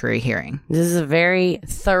evidentiary hearing. This is a very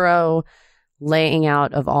thorough laying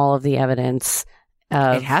out of all of the evidence.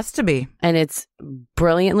 It has to be. And it's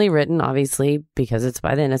brilliantly written, obviously, because it's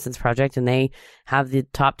by the Innocence Project, and they have the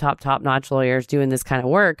top-notch lawyers doing this kind of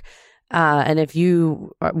work. And if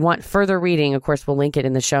you want further reading, of course, we'll link it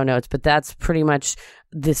in the show notes, but that's pretty much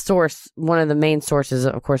the source. One of the main sources,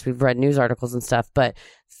 of course, we've read news articles and stuff, but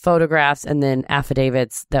photographs and then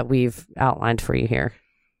affidavits that we've outlined for you here.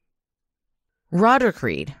 Roderick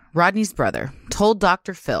Reed, Rodney's brother, told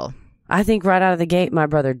Dr. Phil, I think right out of the gate, my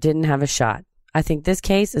brother didn't have a shot. I think this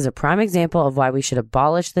case is a prime example of why we should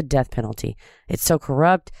abolish the death penalty. It's so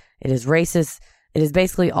corrupt. It is racist. It is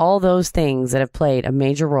basically all those things that have played a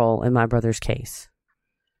major role in my brother's case.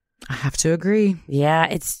 I have to agree.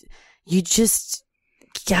 Yeah, you just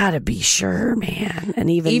gotta be sure, man. And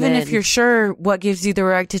even then, if you're sure, what gives you the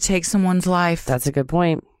right to take someone's life? That's a good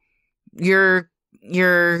point. You're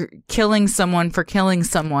killing someone for killing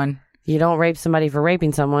someone. You don't rape somebody for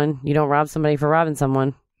raping someone. You don't rob somebody for robbing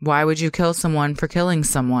someone. Why would you kill someone for killing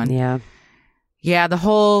someone? Yeah. Yeah, the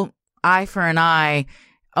whole eye for an eye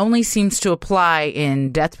only seems to apply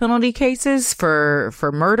in death penalty cases for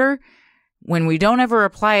murder, when we don't ever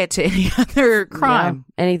apply it to any other crime.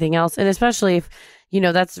 Yeah, anything else. And especially if,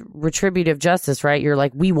 that's retributive justice, right? You're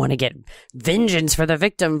like, we want to get vengeance for the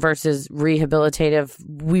victim versus rehabilitative.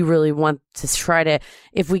 We really want to try to,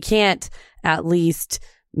 if we can't at least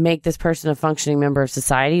make this person a functioning member of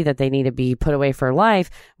society that they need to be put away for life,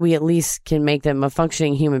 we at least can make them a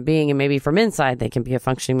functioning human being, and maybe from inside they can be a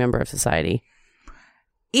functioning member of society.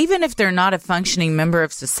 Even if they're not a functioning member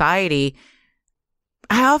of society,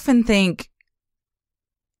 I often think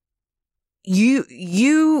you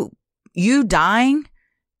dying,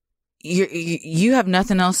 you have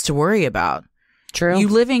nothing else to worry about. True. You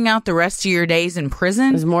living out the rest of your days in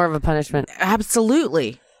prison is more of a punishment.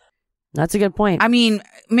 Absolutely. That's a good point. I mean,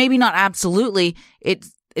 maybe not absolutely. It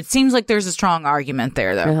seems like there's a strong argument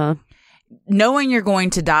there, though. Uh-huh. Knowing you're going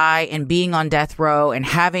to die and being on death row and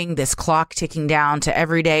having this clock ticking down to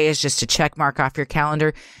every day is just a check mark off your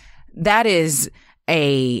calendar, that is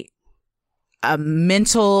a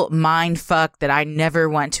mental mind fuck that I never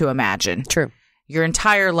want to imagine. True. Your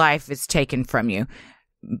entire life is taken from you.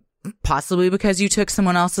 Possibly because you took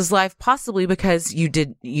someone else's life, possibly because you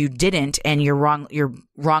didn't, and you're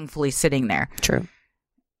wrongfully sitting there. True.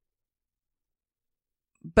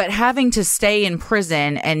 But having to stay in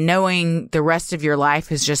prison and knowing the rest of your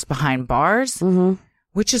life is just behind bars, mm-hmm.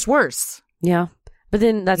 which is worse. Yeah. But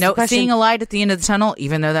then that's the question. Seeing a light at the end of the tunnel,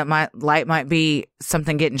 even though that light might be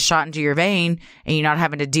something getting shot into your vein and you're not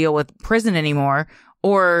having to deal with prison anymore,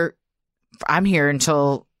 or I'm here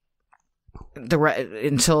until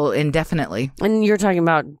indefinitely. And you're talking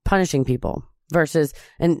about punishing people versus,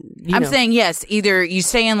 and I'm saying yes, either you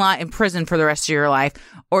stay in prison for the rest of your life,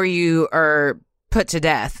 or you are put to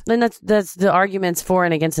death. And that's the arguments for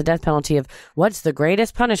and against the death penalty of what's the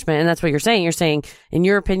greatest punishment. And that's what you're saying. You're saying, in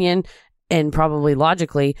your opinion, and probably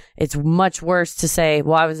logically, it's much worse to say,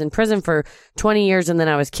 well, I was in prison for 20 years and then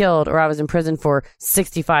I was killed, or I was in prison for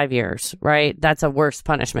 65 years, right? That's a worse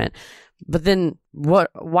punishment. But then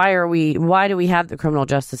why do we have the criminal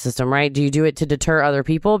justice system, right? Do you do it to deter other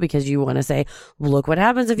people because you want to say, well, look what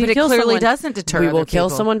happens if you kill someone? It clearly doesn't deter. We will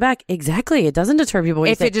kill someone back. Exactly. It doesn't deter people.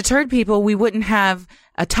 If it deterred people, we wouldn't have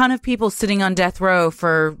a ton of people sitting on death row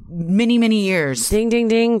for many, many years. Ding, ding,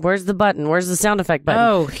 ding. Where's the button? Where's the sound effect button?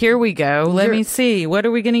 Oh, here we go. Let me see. What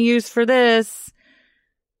are we going to use for this?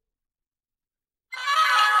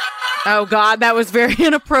 Oh, God, that was very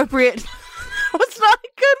inappropriate. That was not a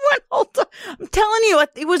good one. Hold on. I'm telling you,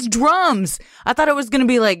 it was drums. I thought it was going to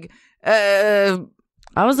be like... I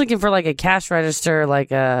was looking for like a cash register,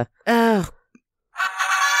 like a...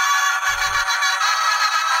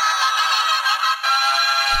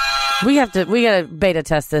 We gotta beta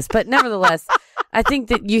test this, but nevertheless, I think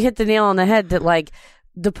that you hit the nail on the head that like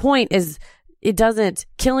the point is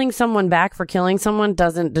killing someone back for killing someone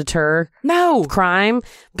doesn't deter crime.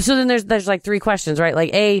 So then there's like three questions, right?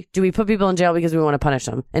 Like, A, do we put people in jail because we want to punish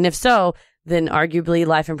them? And if so, then arguably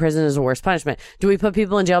life in prison is the worst punishment. Do we put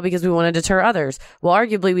people in jail because we want to deter others? Well,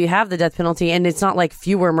 arguably we have the death penalty, and it's not like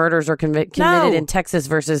fewer murders are committed in Texas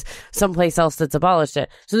versus someplace else that's abolished it.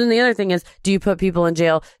 So then the other thing is, do you put people in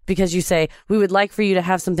jail because you say, we would like for you to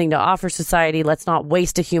have something to offer society, let's not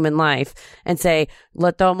waste a human life, and say,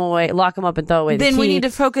 let them away, lock them up and throw away the key. Then we need to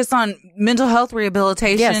focus on mental health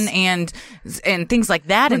rehabilitation and things like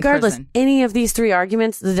that. Regardless, in prison. Any of these three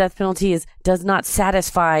arguments, the death penalty does not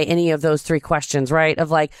satisfy any of those three questions, right?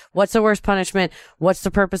 Of like, what's the worst punishment? What's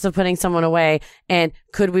the purpose of putting someone away? And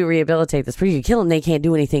could we rehabilitate this? Because you kill them, they can't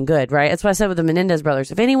do anything good, right? That's what I said with the Menendez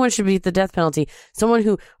brothers. If anyone should be the death penalty, someone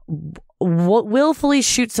who willfully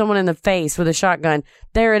shoots someone in the face with a shotgun,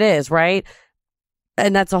 there it is, right?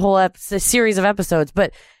 And that's a whole series of episodes.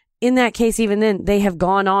 But in that case, even then, they have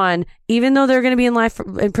gone on, even though they're going to be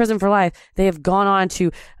in prison for life, they have gone on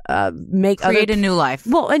to create a new life.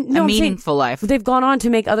 Well, a meaningful life. They've gone on to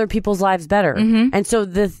make other people's lives better. Mm-hmm. And so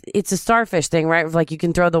it's a starfish thing, right? Like you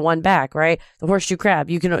can throw the one back, right? The horseshoe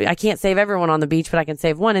crab. I can't save everyone on the beach, but I can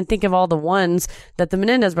save one. And think of all the ones that the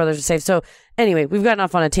Menendez brothers have saved. So anyway, we've gotten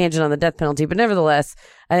off on a tangent on the death penalty, but nevertheless,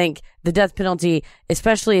 I think the death penalty,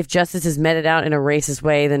 especially if justice is meted out in a racist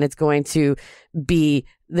way, then it's going to be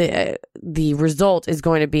the result is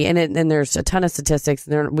going to be, and there's a ton of statistics,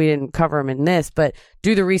 we didn't cover them in this, but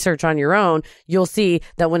do the research on your own. You'll see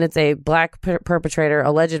that when it's a black perpetrator,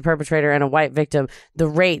 alleged perpetrator, and a white victim, the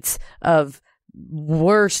rates of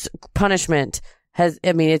worse punishment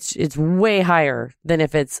it's way higher than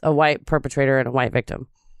if it's a white perpetrator and a white victim.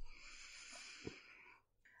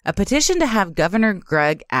 A petition to have Governor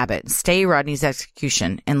Greg Abbott stay Rodney's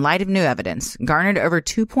execution in light of new evidence garnered over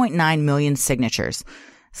 2.9 million signatures.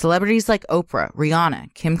 Celebrities like Oprah,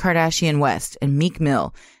 Rihanna, Kim Kardashian West, and Meek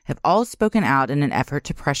Mill have all spoken out in an effort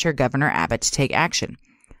to pressure Governor Abbott to take action.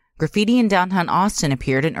 Graffiti in downtown Austin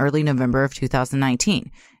appeared in early November of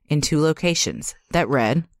 2019 in 2 locations that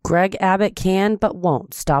read, Greg Abbott can but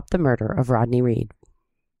won't stop the murder of Rodney Reed.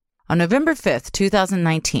 On November 5th,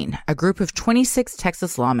 2019, a group of 26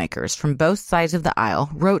 Texas lawmakers from both sides of the aisle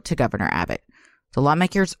wrote to Governor Abbott. The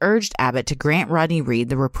lawmakers urged Abbott to grant Rodney Reed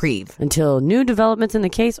the reprieve until new developments in the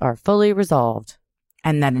case are fully resolved.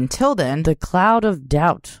 And that until then, the cloud of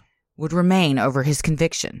doubt would remain over his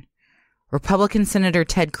conviction. Republican Senator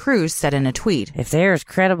Ted Cruz said in a tweet, if there's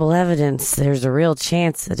credible evidence there's a real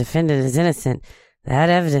chance the defendant is innocent, that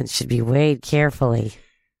evidence should be weighed carefully.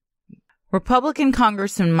 Republican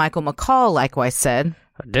Congressman Michael McCall likewise said,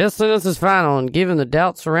 a death sentence is final, and given the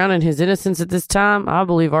doubt surrounding his innocence at this time, I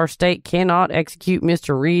believe our state cannot execute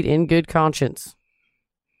Mr. Reed in good conscience.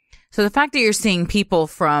 So the fact that you're seeing people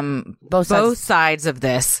from both sides of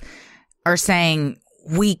this are saying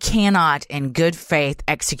we cannot in good faith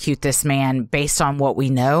execute this man based on what we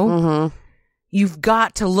know, mm-hmm. You've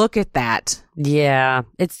got to look at that. Yeah,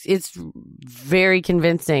 it's very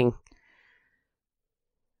convincing.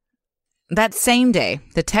 That same day,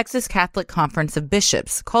 the Texas Catholic Conference of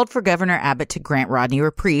Bishops called for Governor Abbott to grant Rodney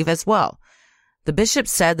reprieve as well. The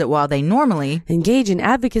bishops said that while they normally engage in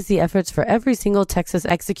advocacy efforts for every single Texas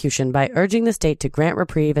execution by urging the state to grant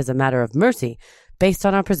reprieve as a matter of mercy, based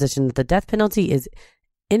on our position that the death penalty is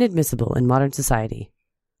inadmissible in modern society.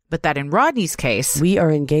 But that in Rodney's case, we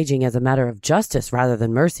are engaging as a matter of justice rather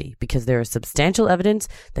than mercy, because there is substantial evidence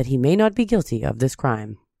that he may not be guilty of this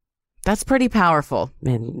crime. That's pretty powerful.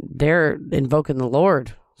 Man, they're invoking the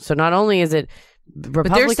Lord. So not only is it Republicans,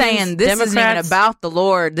 but they're saying this Democrats, isn't even about the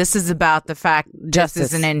Lord. This is about the fact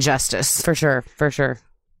justice is an injustice. For sure, for sure.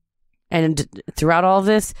 And throughout all of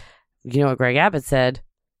this, you know what Greg Abbott said?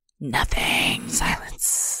 Nothing.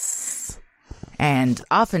 Silence. And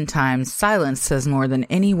oftentimes, silence says more than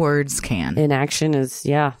any words can. Inaction is,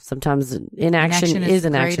 sometimes inaction is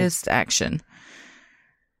an action. Greatest action.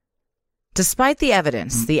 Despite the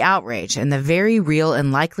evidence, the outrage, and the very real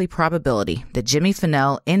and likely probability that Jimmy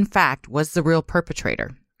Finnell, in fact, was the real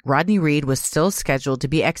perpetrator, Rodney Reed was still scheduled to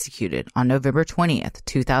be executed on November 20th,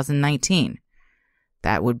 2019.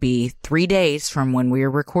 That would be 3 days from when we are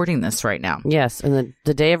recording this right now. Yes, and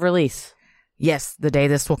the day of release. Yes, the day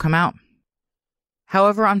this will come out.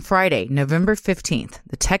 However, on Friday, November 15th,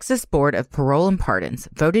 the Texas Board of Parole and Pardons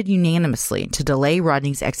voted unanimously to delay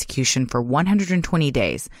Rodney's execution for 120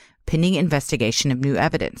 days, pending investigation of new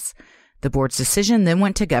evidence. The board's decision then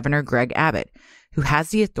went to Governor Greg Abbott, who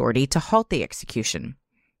has the authority to halt the execution.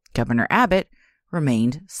 Governor Abbott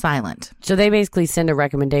remained silent. So they basically send a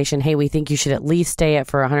recommendation, hey, we think you should at least stay it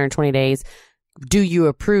for 120 days. Do you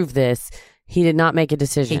approve this? He did not make a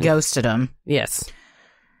decision. He ghosted him. Yes.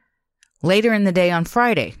 Later in the day on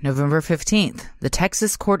Friday, November 15th, the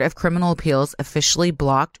Texas Court of Criminal Appeals officially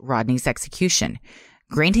blocked Rodney's execution,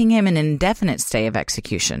 granting him an indefinite stay of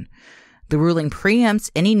execution. The ruling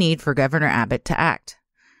preempts any need for Governor Abbott to act.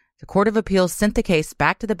 The Court of Appeals sent the case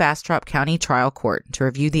back to the Bastrop County Trial Court to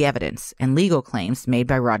review the evidence and legal claims made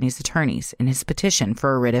by Rodney's attorneys in his petition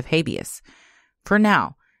for a writ of habeas. For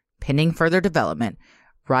now, pending further development,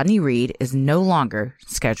 Rodney Reed is no longer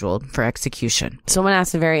scheduled for execution. Someone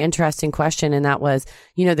asked a very interesting question, and that was,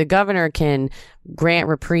 the governor can grant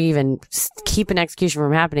reprieve and keep an execution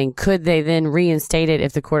from happening. Could they then reinstate it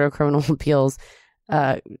if the Court of Criminal Appeals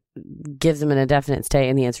gives him an indefinite stay?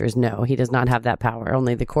 And the answer is no. He does not have that power.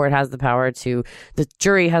 Only the court has the power the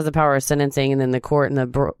jury has the power of sentencing, and then the court and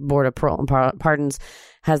the Board of Parole and Pardons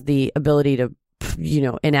has the ability to,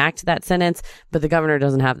 enact that sentence, but the governor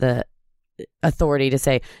doesn't have the authority to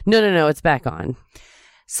say, no, it's back on.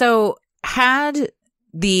 So had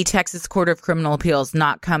the Texas Court of Criminal Appeals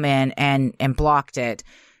not come in and blocked it,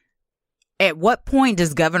 at what point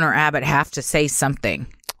does Governor Abbott have to say something?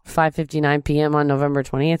 5:59 p.m. on November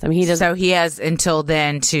 20th. I mean, he does. So he has until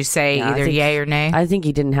then to say either yay or nay? I think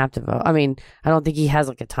he didn't have to vote. I mean, I don't think he has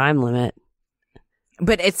a time limit.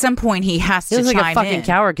 But at some point, he has to chime in. He's like a fucking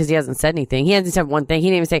coward because he hasn't said anything. He hasn't said one thing. He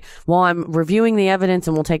didn't even say, well, I'm reviewing the evidence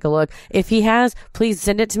and we'll take a look. If he has, please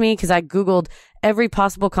send it to me, because I Googled every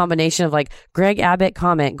possible combination of Greg Abbott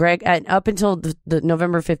comment, up until the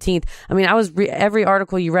November 15th. I mean, every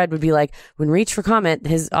article you read would be when reached for comment,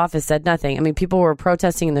 his office said nothing. I mean, people were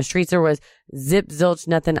protesting in the streets. There was zip, zilch,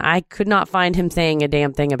 nothing. I could not find him saying a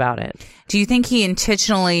damn thing about it. Do you think he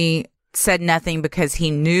intentionally said nothing because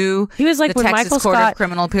he knew he was like, the when Texas Court of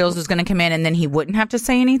Criminal Appeals was going to come in and then he wouldn't have to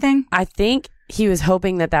say anything? I think he was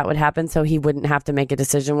hoping that would happen so he wouldn't have to make a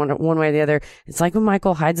decision one way or the other. It's like when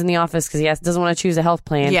Michael hides in the office because he doesn't want to choose a health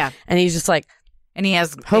plan. Yeah. And he's just and he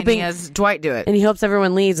has Dwight do it. And he hopes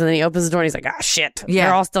everyone leaves, and then he opens the door and he's like, shit,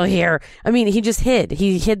 they're all still here. I mean, he just hid.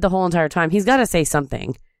 He hid the whole entire time. He's got to say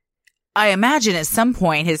something. I imagine at some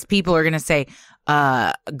point his people are going to say,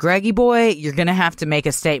 Greggy boy, you're going to have to make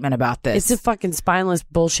a statement about this. It's a fucking spineless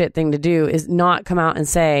bullshit thing to do, is not come out and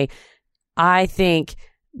say, I think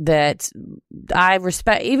that I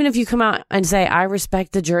respect, even if you come out and say, I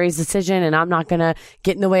respect the jury's decision and I'm not going to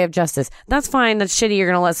get in the way of justice. That's fine. That's shitty. You're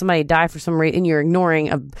going to let somebody die for some reason and you're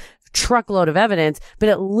ignoring a truckload of evidence, but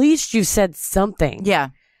at least you said something. Yeah.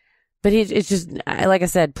 But it's just, like I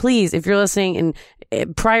said, please, if you're listening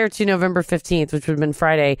and prior to November 15th, which would have been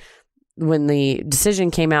Friday, when the decision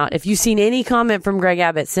came out, if you've seen any comment from Greg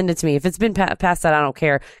Abbott, send it to me. If it's been past that, I don't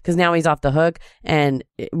care, because now he's off the hook and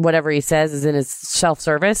whatever he says is in his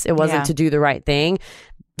self-service. It wasn't to do the right thing.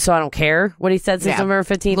 So I don't care what he said since November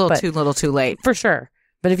 15th. A little too late. For sure.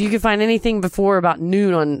 But if you can find anything before about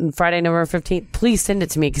noon on Friday, November 15th, please send it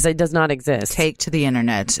to me, because it does not exist. Take to the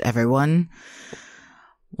internet, everyone.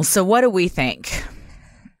 Well, so what do we think?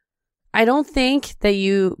 I don't think that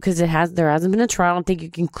because there hasn't been a trial, I don't think you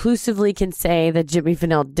conclusively can say that Jimmy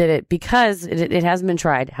Fennell did it, because it hasn't been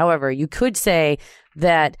tried. However, you could say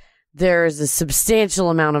that there's a substantial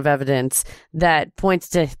amount of evidence that points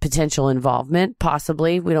to potential involvement,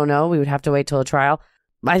 possibly. We don't know. We would have to wait till a trial.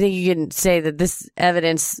 I think you can say that this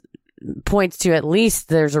evidence points to at least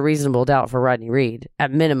there's a reasonable doubt for Rodney Reed,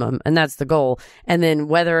 at minimum, and that's the goal. And then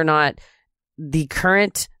whether or not the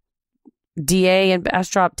current DA in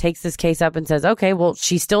Bastrop takes this case up and says, okay, well,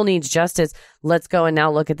 she still needs justice. Let's go and now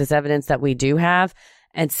look at this evidence that we do have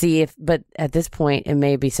and see but at this point, it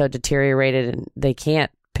may be so deteriorated and they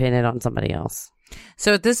can't pin it on somebody else.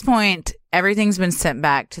 So at this point, everything's been sent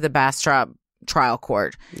back to the Bastrop trial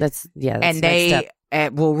court. That's and they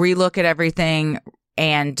will relook at everything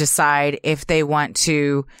and decide if they want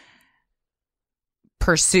to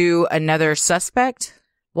pursue another suspect.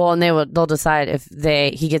 Well, and they'll decide if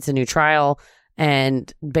he gets a new trial, and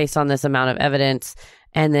based on this amount of evidence,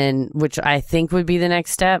 and then, which I think would be the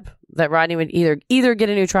next step, that Rodney would either get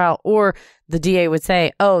a new trial, or the DA would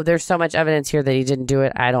say, oh, there's so much evidence here that he didn't do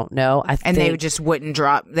it. I don't know. They just wouldn't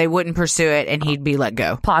pursue it, and he'd be let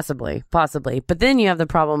go. Possibly. But then you have the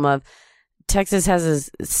problem of Texas has this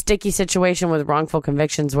sticky situation with wrongful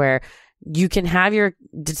convictions where you can have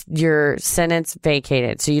your sentence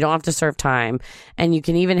vacated, so you don't have to serve time, and you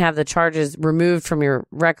can even have the charges removed from your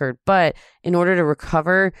record. But in order to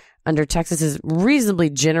recover under Texas's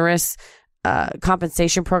reasonably generous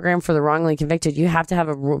compensation program for the wrongly convicted, you have to have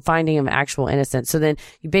a finding of actual innocence. So then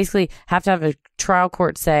you basically have to have a trial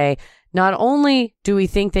court say, not only do we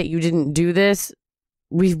think that you didn't do this,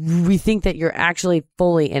 we think that you're actually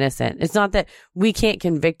fully innocent. It's not that we can't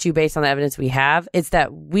convict you based on the evidence we have. It's that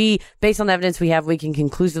based on the evidence we have, we can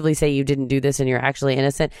conclusively say you didn't do this and you're actually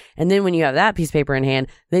innocent. And then when you have that piece of paper in hand,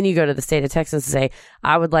 then you go to the state of Texas and say,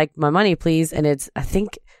 I would like my money, please. And it's, I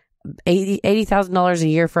think, $80,000 a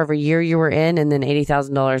year for every year you were in, and then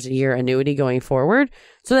 $80,000 a year annuity going forward.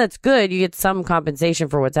 So that's good. You get some compensation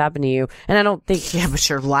for what's happened to you. And I don't think... Yeah, but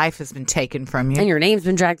your life has been taken from you. And your name's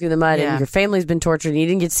been dragged through the mud, and your family's been tortured, and you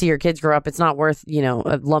didn't get to see your kids grow up. It's not worth,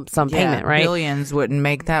 a lump sum payment, right? Billions wouldn't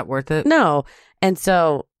make that worth it. No. And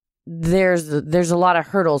so there's a lot of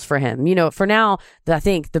hurdles for him. For now, I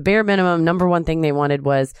think the bare minimum, number one thing they wanted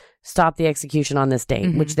was stop the execution on this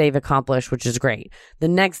date, which they've accomplished, which is great. The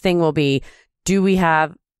next thing will be, do we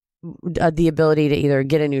have the ability to either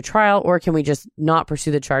get a new trial, or can we just not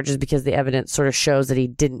pursue the charges because the evidence sort of shows that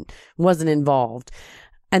he wasn't involved?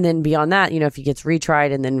 And then beyond that, if he gets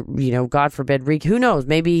retried and then, God forbid, who knows,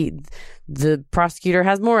 maybe the prosecutor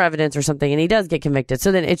has more evidence or something and he does get convicted.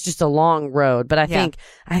 So then it's just a long road. But I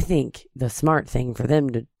think the smart thing for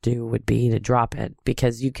them to do would be to drop it,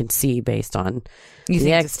 because you can see based on... You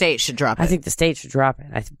think the state should drop it? I think the state should drop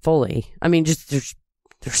it. Fully. I mean, just there's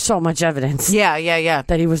so much evidence. Yeah.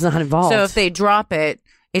 That he was not involved. So if they drop it,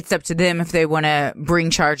 it's up to them if they want to bring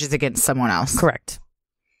charges against someone else. Correct.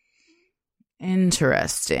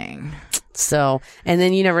 Interesting. So, and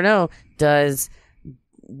then you never know, does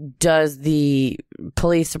the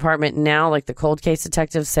police department now, like the cold case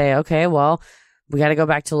detectives, say, okay, well, we got to go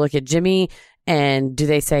back to look at Jimmy? And do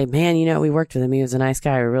they say, man, we worked with him, he was a nice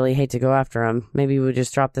guy, we really hate to go after him, maybe we'll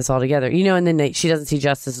just drop this all together, and then she doesn't see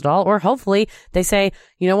justice at all? Or hopefully they say,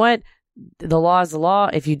 you know what, the law is the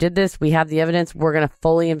law. If you did this, we have the evidence, we're going to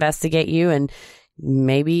fully investigate you, and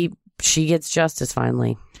maybe she gets justice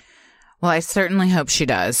finally. Well, I certainly hope she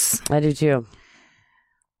does. I do too.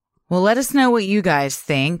 Well, let us know what you guys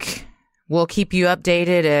think. We'll keep you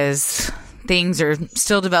updated as things are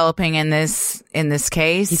still developing in this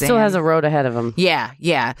case. He still has a road ahead of him.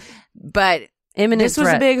 Yeah. But this was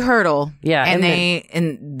a big hurdle. Yeah.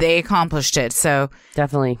 And they accomplished it. So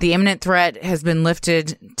definitely. The imminent threat has been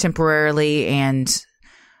lifted temporarily, and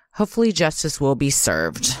hopefully justice will be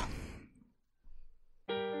served.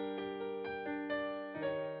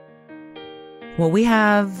 Well, we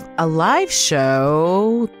have a live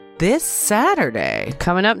show this Saturday.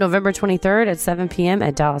 Coming up November 23rd at 7 p.m.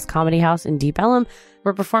 at Dallas Comedy House in Deep Ellum.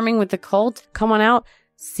 We're performing with The Cult. Come on out,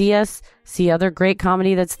 see us, see other great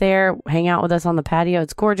comedy that's there, hang out with us on the patio.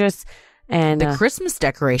 It's gorgeous. And the Christmas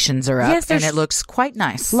decorations are up, and it looks quite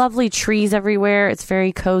nice. Lovely trees everywhere. It's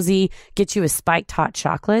very cozy. Get you a spiked hot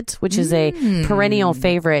chocolate, which is a perennial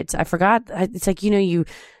favorite. I forgot. It's like,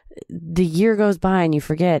 the year goes by and you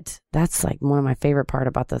forget. That's like one of my favorite part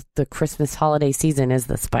about the Christmas holiday season is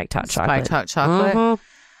the spiked hot chocolate. Spiked hot chocolate. Mm-hmm.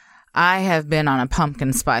 I have been on a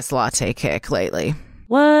pumpkin spice latte kick lately.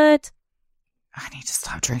 What? I need to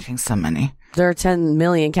stop drinking so many. There are 10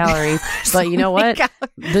 million calories. But you know what?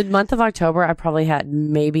 The month of October, I probably had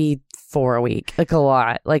maybe 4 a week. Like a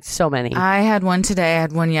lot. Like so many. I had one today. I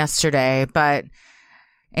had one yesterday. But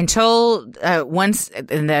until once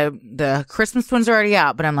the Christmas one's already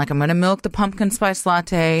out, but I'm like, I'm going to milk the pumpkin spice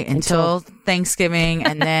latte until Thanksgiving.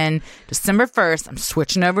 And then December 1st, I'm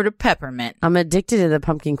switching over to peppermint. I'm addicted to the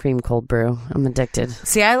pumpkin cream cold brew. I'm addicted.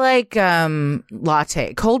 See, I like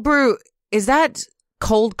latte. Cold brew, is that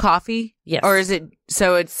cold coffee? Yes. Or is it,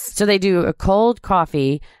 so they do a cold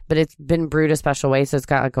coffee, but it's been brewed a special way. So it's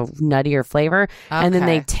got like a nuttier flavor. Okay. And then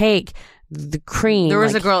they take the cream. There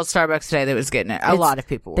was a girl at Starbucks today that was getting it. A lot of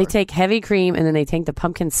people were. They take heavy cream and then they take the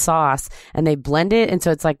pumpkin sauce and they blend it. And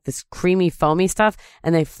so it's like this creamy, foamy stuff,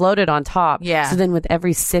 and they float it on top. Yeah. So then with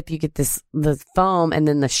every sip, you get the foam and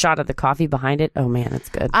then the shot of the coffee behind it. Oh man, it's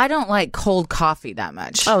good. I don't like cold coffee that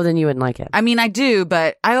much. Oh, then you wouldn't like it. I mean, I do,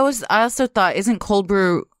 but I also thought, isn't cold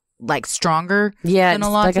brew like stronger than a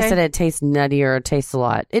latte? Like I said, it tastes nuttier. It tastes a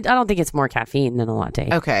lot. I don't think it's more caffeine than a latte.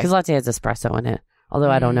 Okay. Because latte has espresso in it. Although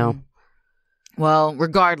I don't know. Well,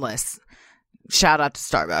 regardless, shout out to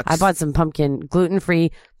Starbucks. I bought some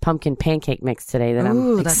gluten-free pumpkin pancake mix today that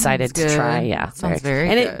I'm excited to try. Yeah, sounds very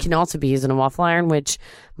good. And it can also be used in a waffle iron, which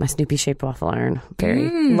my Snoopy-shaped waffle iron.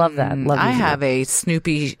 Love that. I have a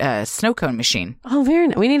Snoopy snow cone machine. Oh, very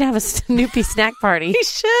nice. We need to have a Snoopy snack party. We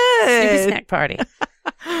should. Snoopy snack party.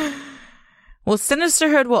 Well,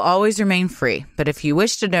 Sinisterhood will always remain free, but if you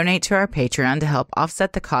wish to donate to our Patreon to help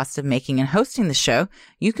offset the cost of making and hosting the show,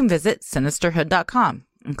 you can visit sinisterhood.com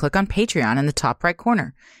and click on Patreon in the top right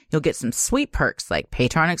corner. You'll get some sweet perks like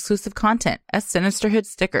Patreon-exclusive content, a Sinisterhood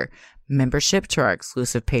sticker, membership to our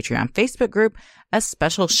exclusive Patreon Facebook group, a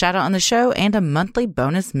special shout-out on the show, and a monthly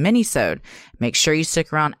bonus mini-sode. Make sure you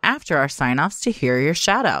stick around after our sign-offs to hear your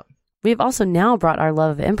shout-out. We have also now brought our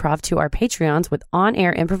love of improv to our Patreons with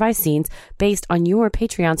on-air improvised scenes based on your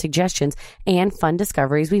Patreon suggestions and fun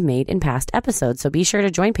discoveries we've made in past episodes. So be sure to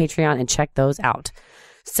join Patreon and check those out.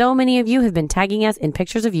 So many of you have been tagging us in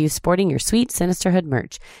pictures of you sporting your sweet Sinisterhood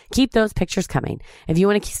merch. Keep those pictures coming. If you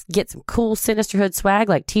want to get some cool Sinisterhood swag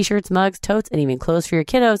like t-shirts, mugs, totes, and even clothes for your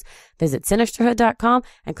kiddos, visit Sinisterhood.com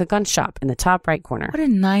and click on shop in the top right corner. What a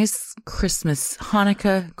nice Christmas,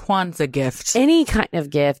 Hanukkah, Kwanzaa gift. Any kind of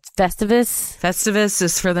gift. Festivus. Festivus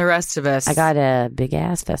is for the rest of us. I got a big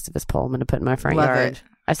ass Festivus pole I'm going to put in my front Love yard. it.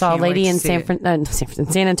 I saw Can't a lady wait in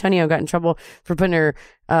San Antonio got in trouble for putting her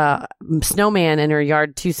snowman in her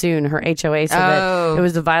yard too soon. Her HOA said that it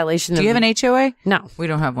was a violation. Do you have an HOA? No. We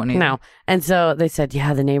don't have one either. No. And so they said,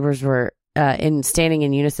 yeah, the neighbors were standing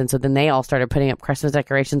in unison. So then they all started putting up Christmas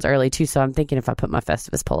decorations early too. So I'm thinking if I put my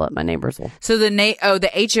Festivus pole up, my neighbors will. So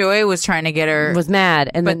the HOA was trying to get her. Was mad.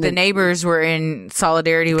 And but then the neighbors were in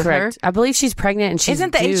solidarity with correct. her? I believe she's pregnant and she's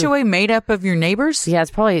Isn't the HOA made up of your neighbors? Yeah,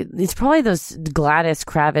 it's probably those Gladys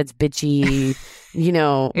Kravitz bitchy,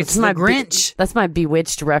 It's my Grinch. That's my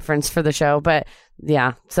Bewitched reference for the show. But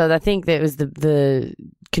yeah, so I think that it was the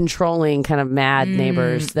controlling kind of mad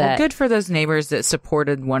neighbors that. Well, good for those neighbors that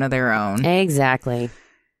supported one of their own. Exactly.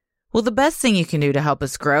 Well, the best thing you can do to help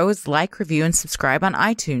us grow is like, review, and subscribe on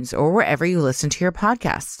iTunes or wherever you listen to your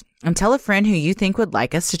podcast. And tell a friend who you think would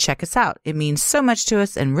like us to check us out. It means so much to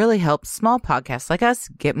us and really helps small podcasts like us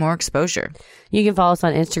get more exposure. You can follow us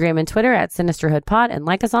on Instagram and Twitter at SinisterhoodPod and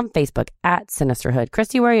like us on Facebook at Sinisterhood.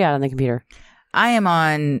 Christy, where are you at on the computer? I am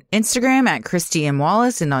on Instagram at Christy M.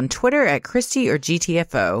 Wallace and on Twitter at Christy or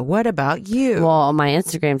GTFO. What about you? Well, on my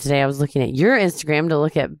Instagram today, I was looking at your Instagram to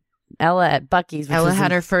look at Ella at Buc-ee's. Ella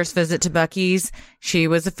had her first visit to Buc-ee's. She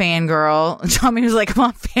was a fangirl. Tommy was like,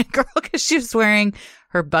 I'm a fangirl because she was wearing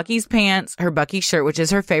her Buc-ee's pants, her Buc-ee's shirt, which is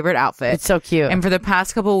her favorite outfit. It's so cute. And for the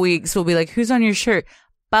past couple of weeks, we'll be like, who's on your shirt?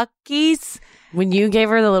 Buc-ee's. When you gave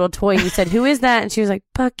her the little toy, you said, who is that? And she was like,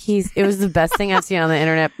 Buc-ee's. It was the best thing I've seen on the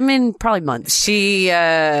internet. I mean, probably months.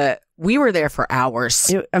 We were there for hours.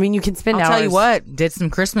 You can spend hours. I'll tell you what, did some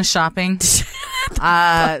Christmas shopping.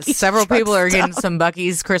 Several people are getting some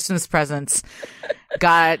Buc-ee's Christmas presents.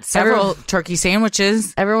 Got several turkey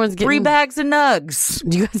sandwiches. Everyone's getting 3 bags of nugs.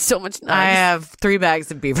 You got so much nugs. I have 3 bags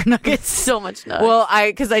of beaver nuggets. So much nugs. Well,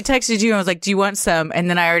 because I texted you and I was like, do you want some? And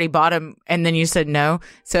then I already bought them. And then you said no.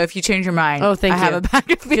 So if you change your mind, thank you. I have a bag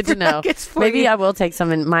of beaver Good to know. nuggets for Maybe you. I will take some.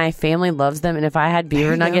 And my family loves them. And if I had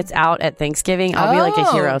beaver nuggets out at Thanksgiving, I'll be like a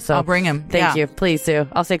hero. So I'll bring them. Thank you. Please do.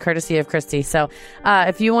 I'll say courtesy of Christy. So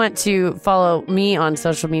if you want to follow me on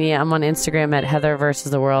social media, I'm on Instagram at Heather versus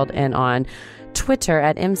the World and on Twitter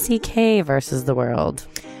at MCK versus the World.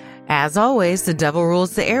 As always, the devil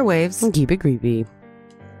rules the airwaves. And keep it creepy.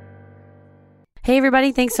 Hey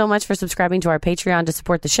everybody, thanks so much for subscribing to our Patreon to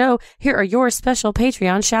support the show. Here are your special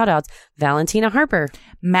Patreon shout-outs. Valentina Harper,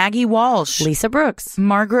 Maggie Walsh, Lisa Brooks,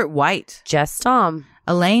 Margaret White, Jess Stom,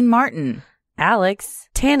 Elaine Martin, Alex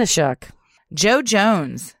Tanashuk, Joe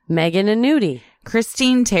Jones, Megan Anudi,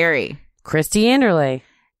 Christine Terry, Christy Anderley,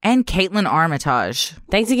 and Caitlin Armitage.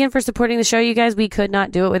 Thanks again for supporting the show, you guys. We could not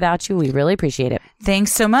do it without you. We really appreciate it.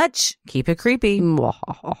 Thanks so much. Keep it creepy.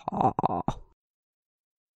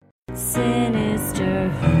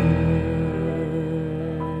 Sinisterhood.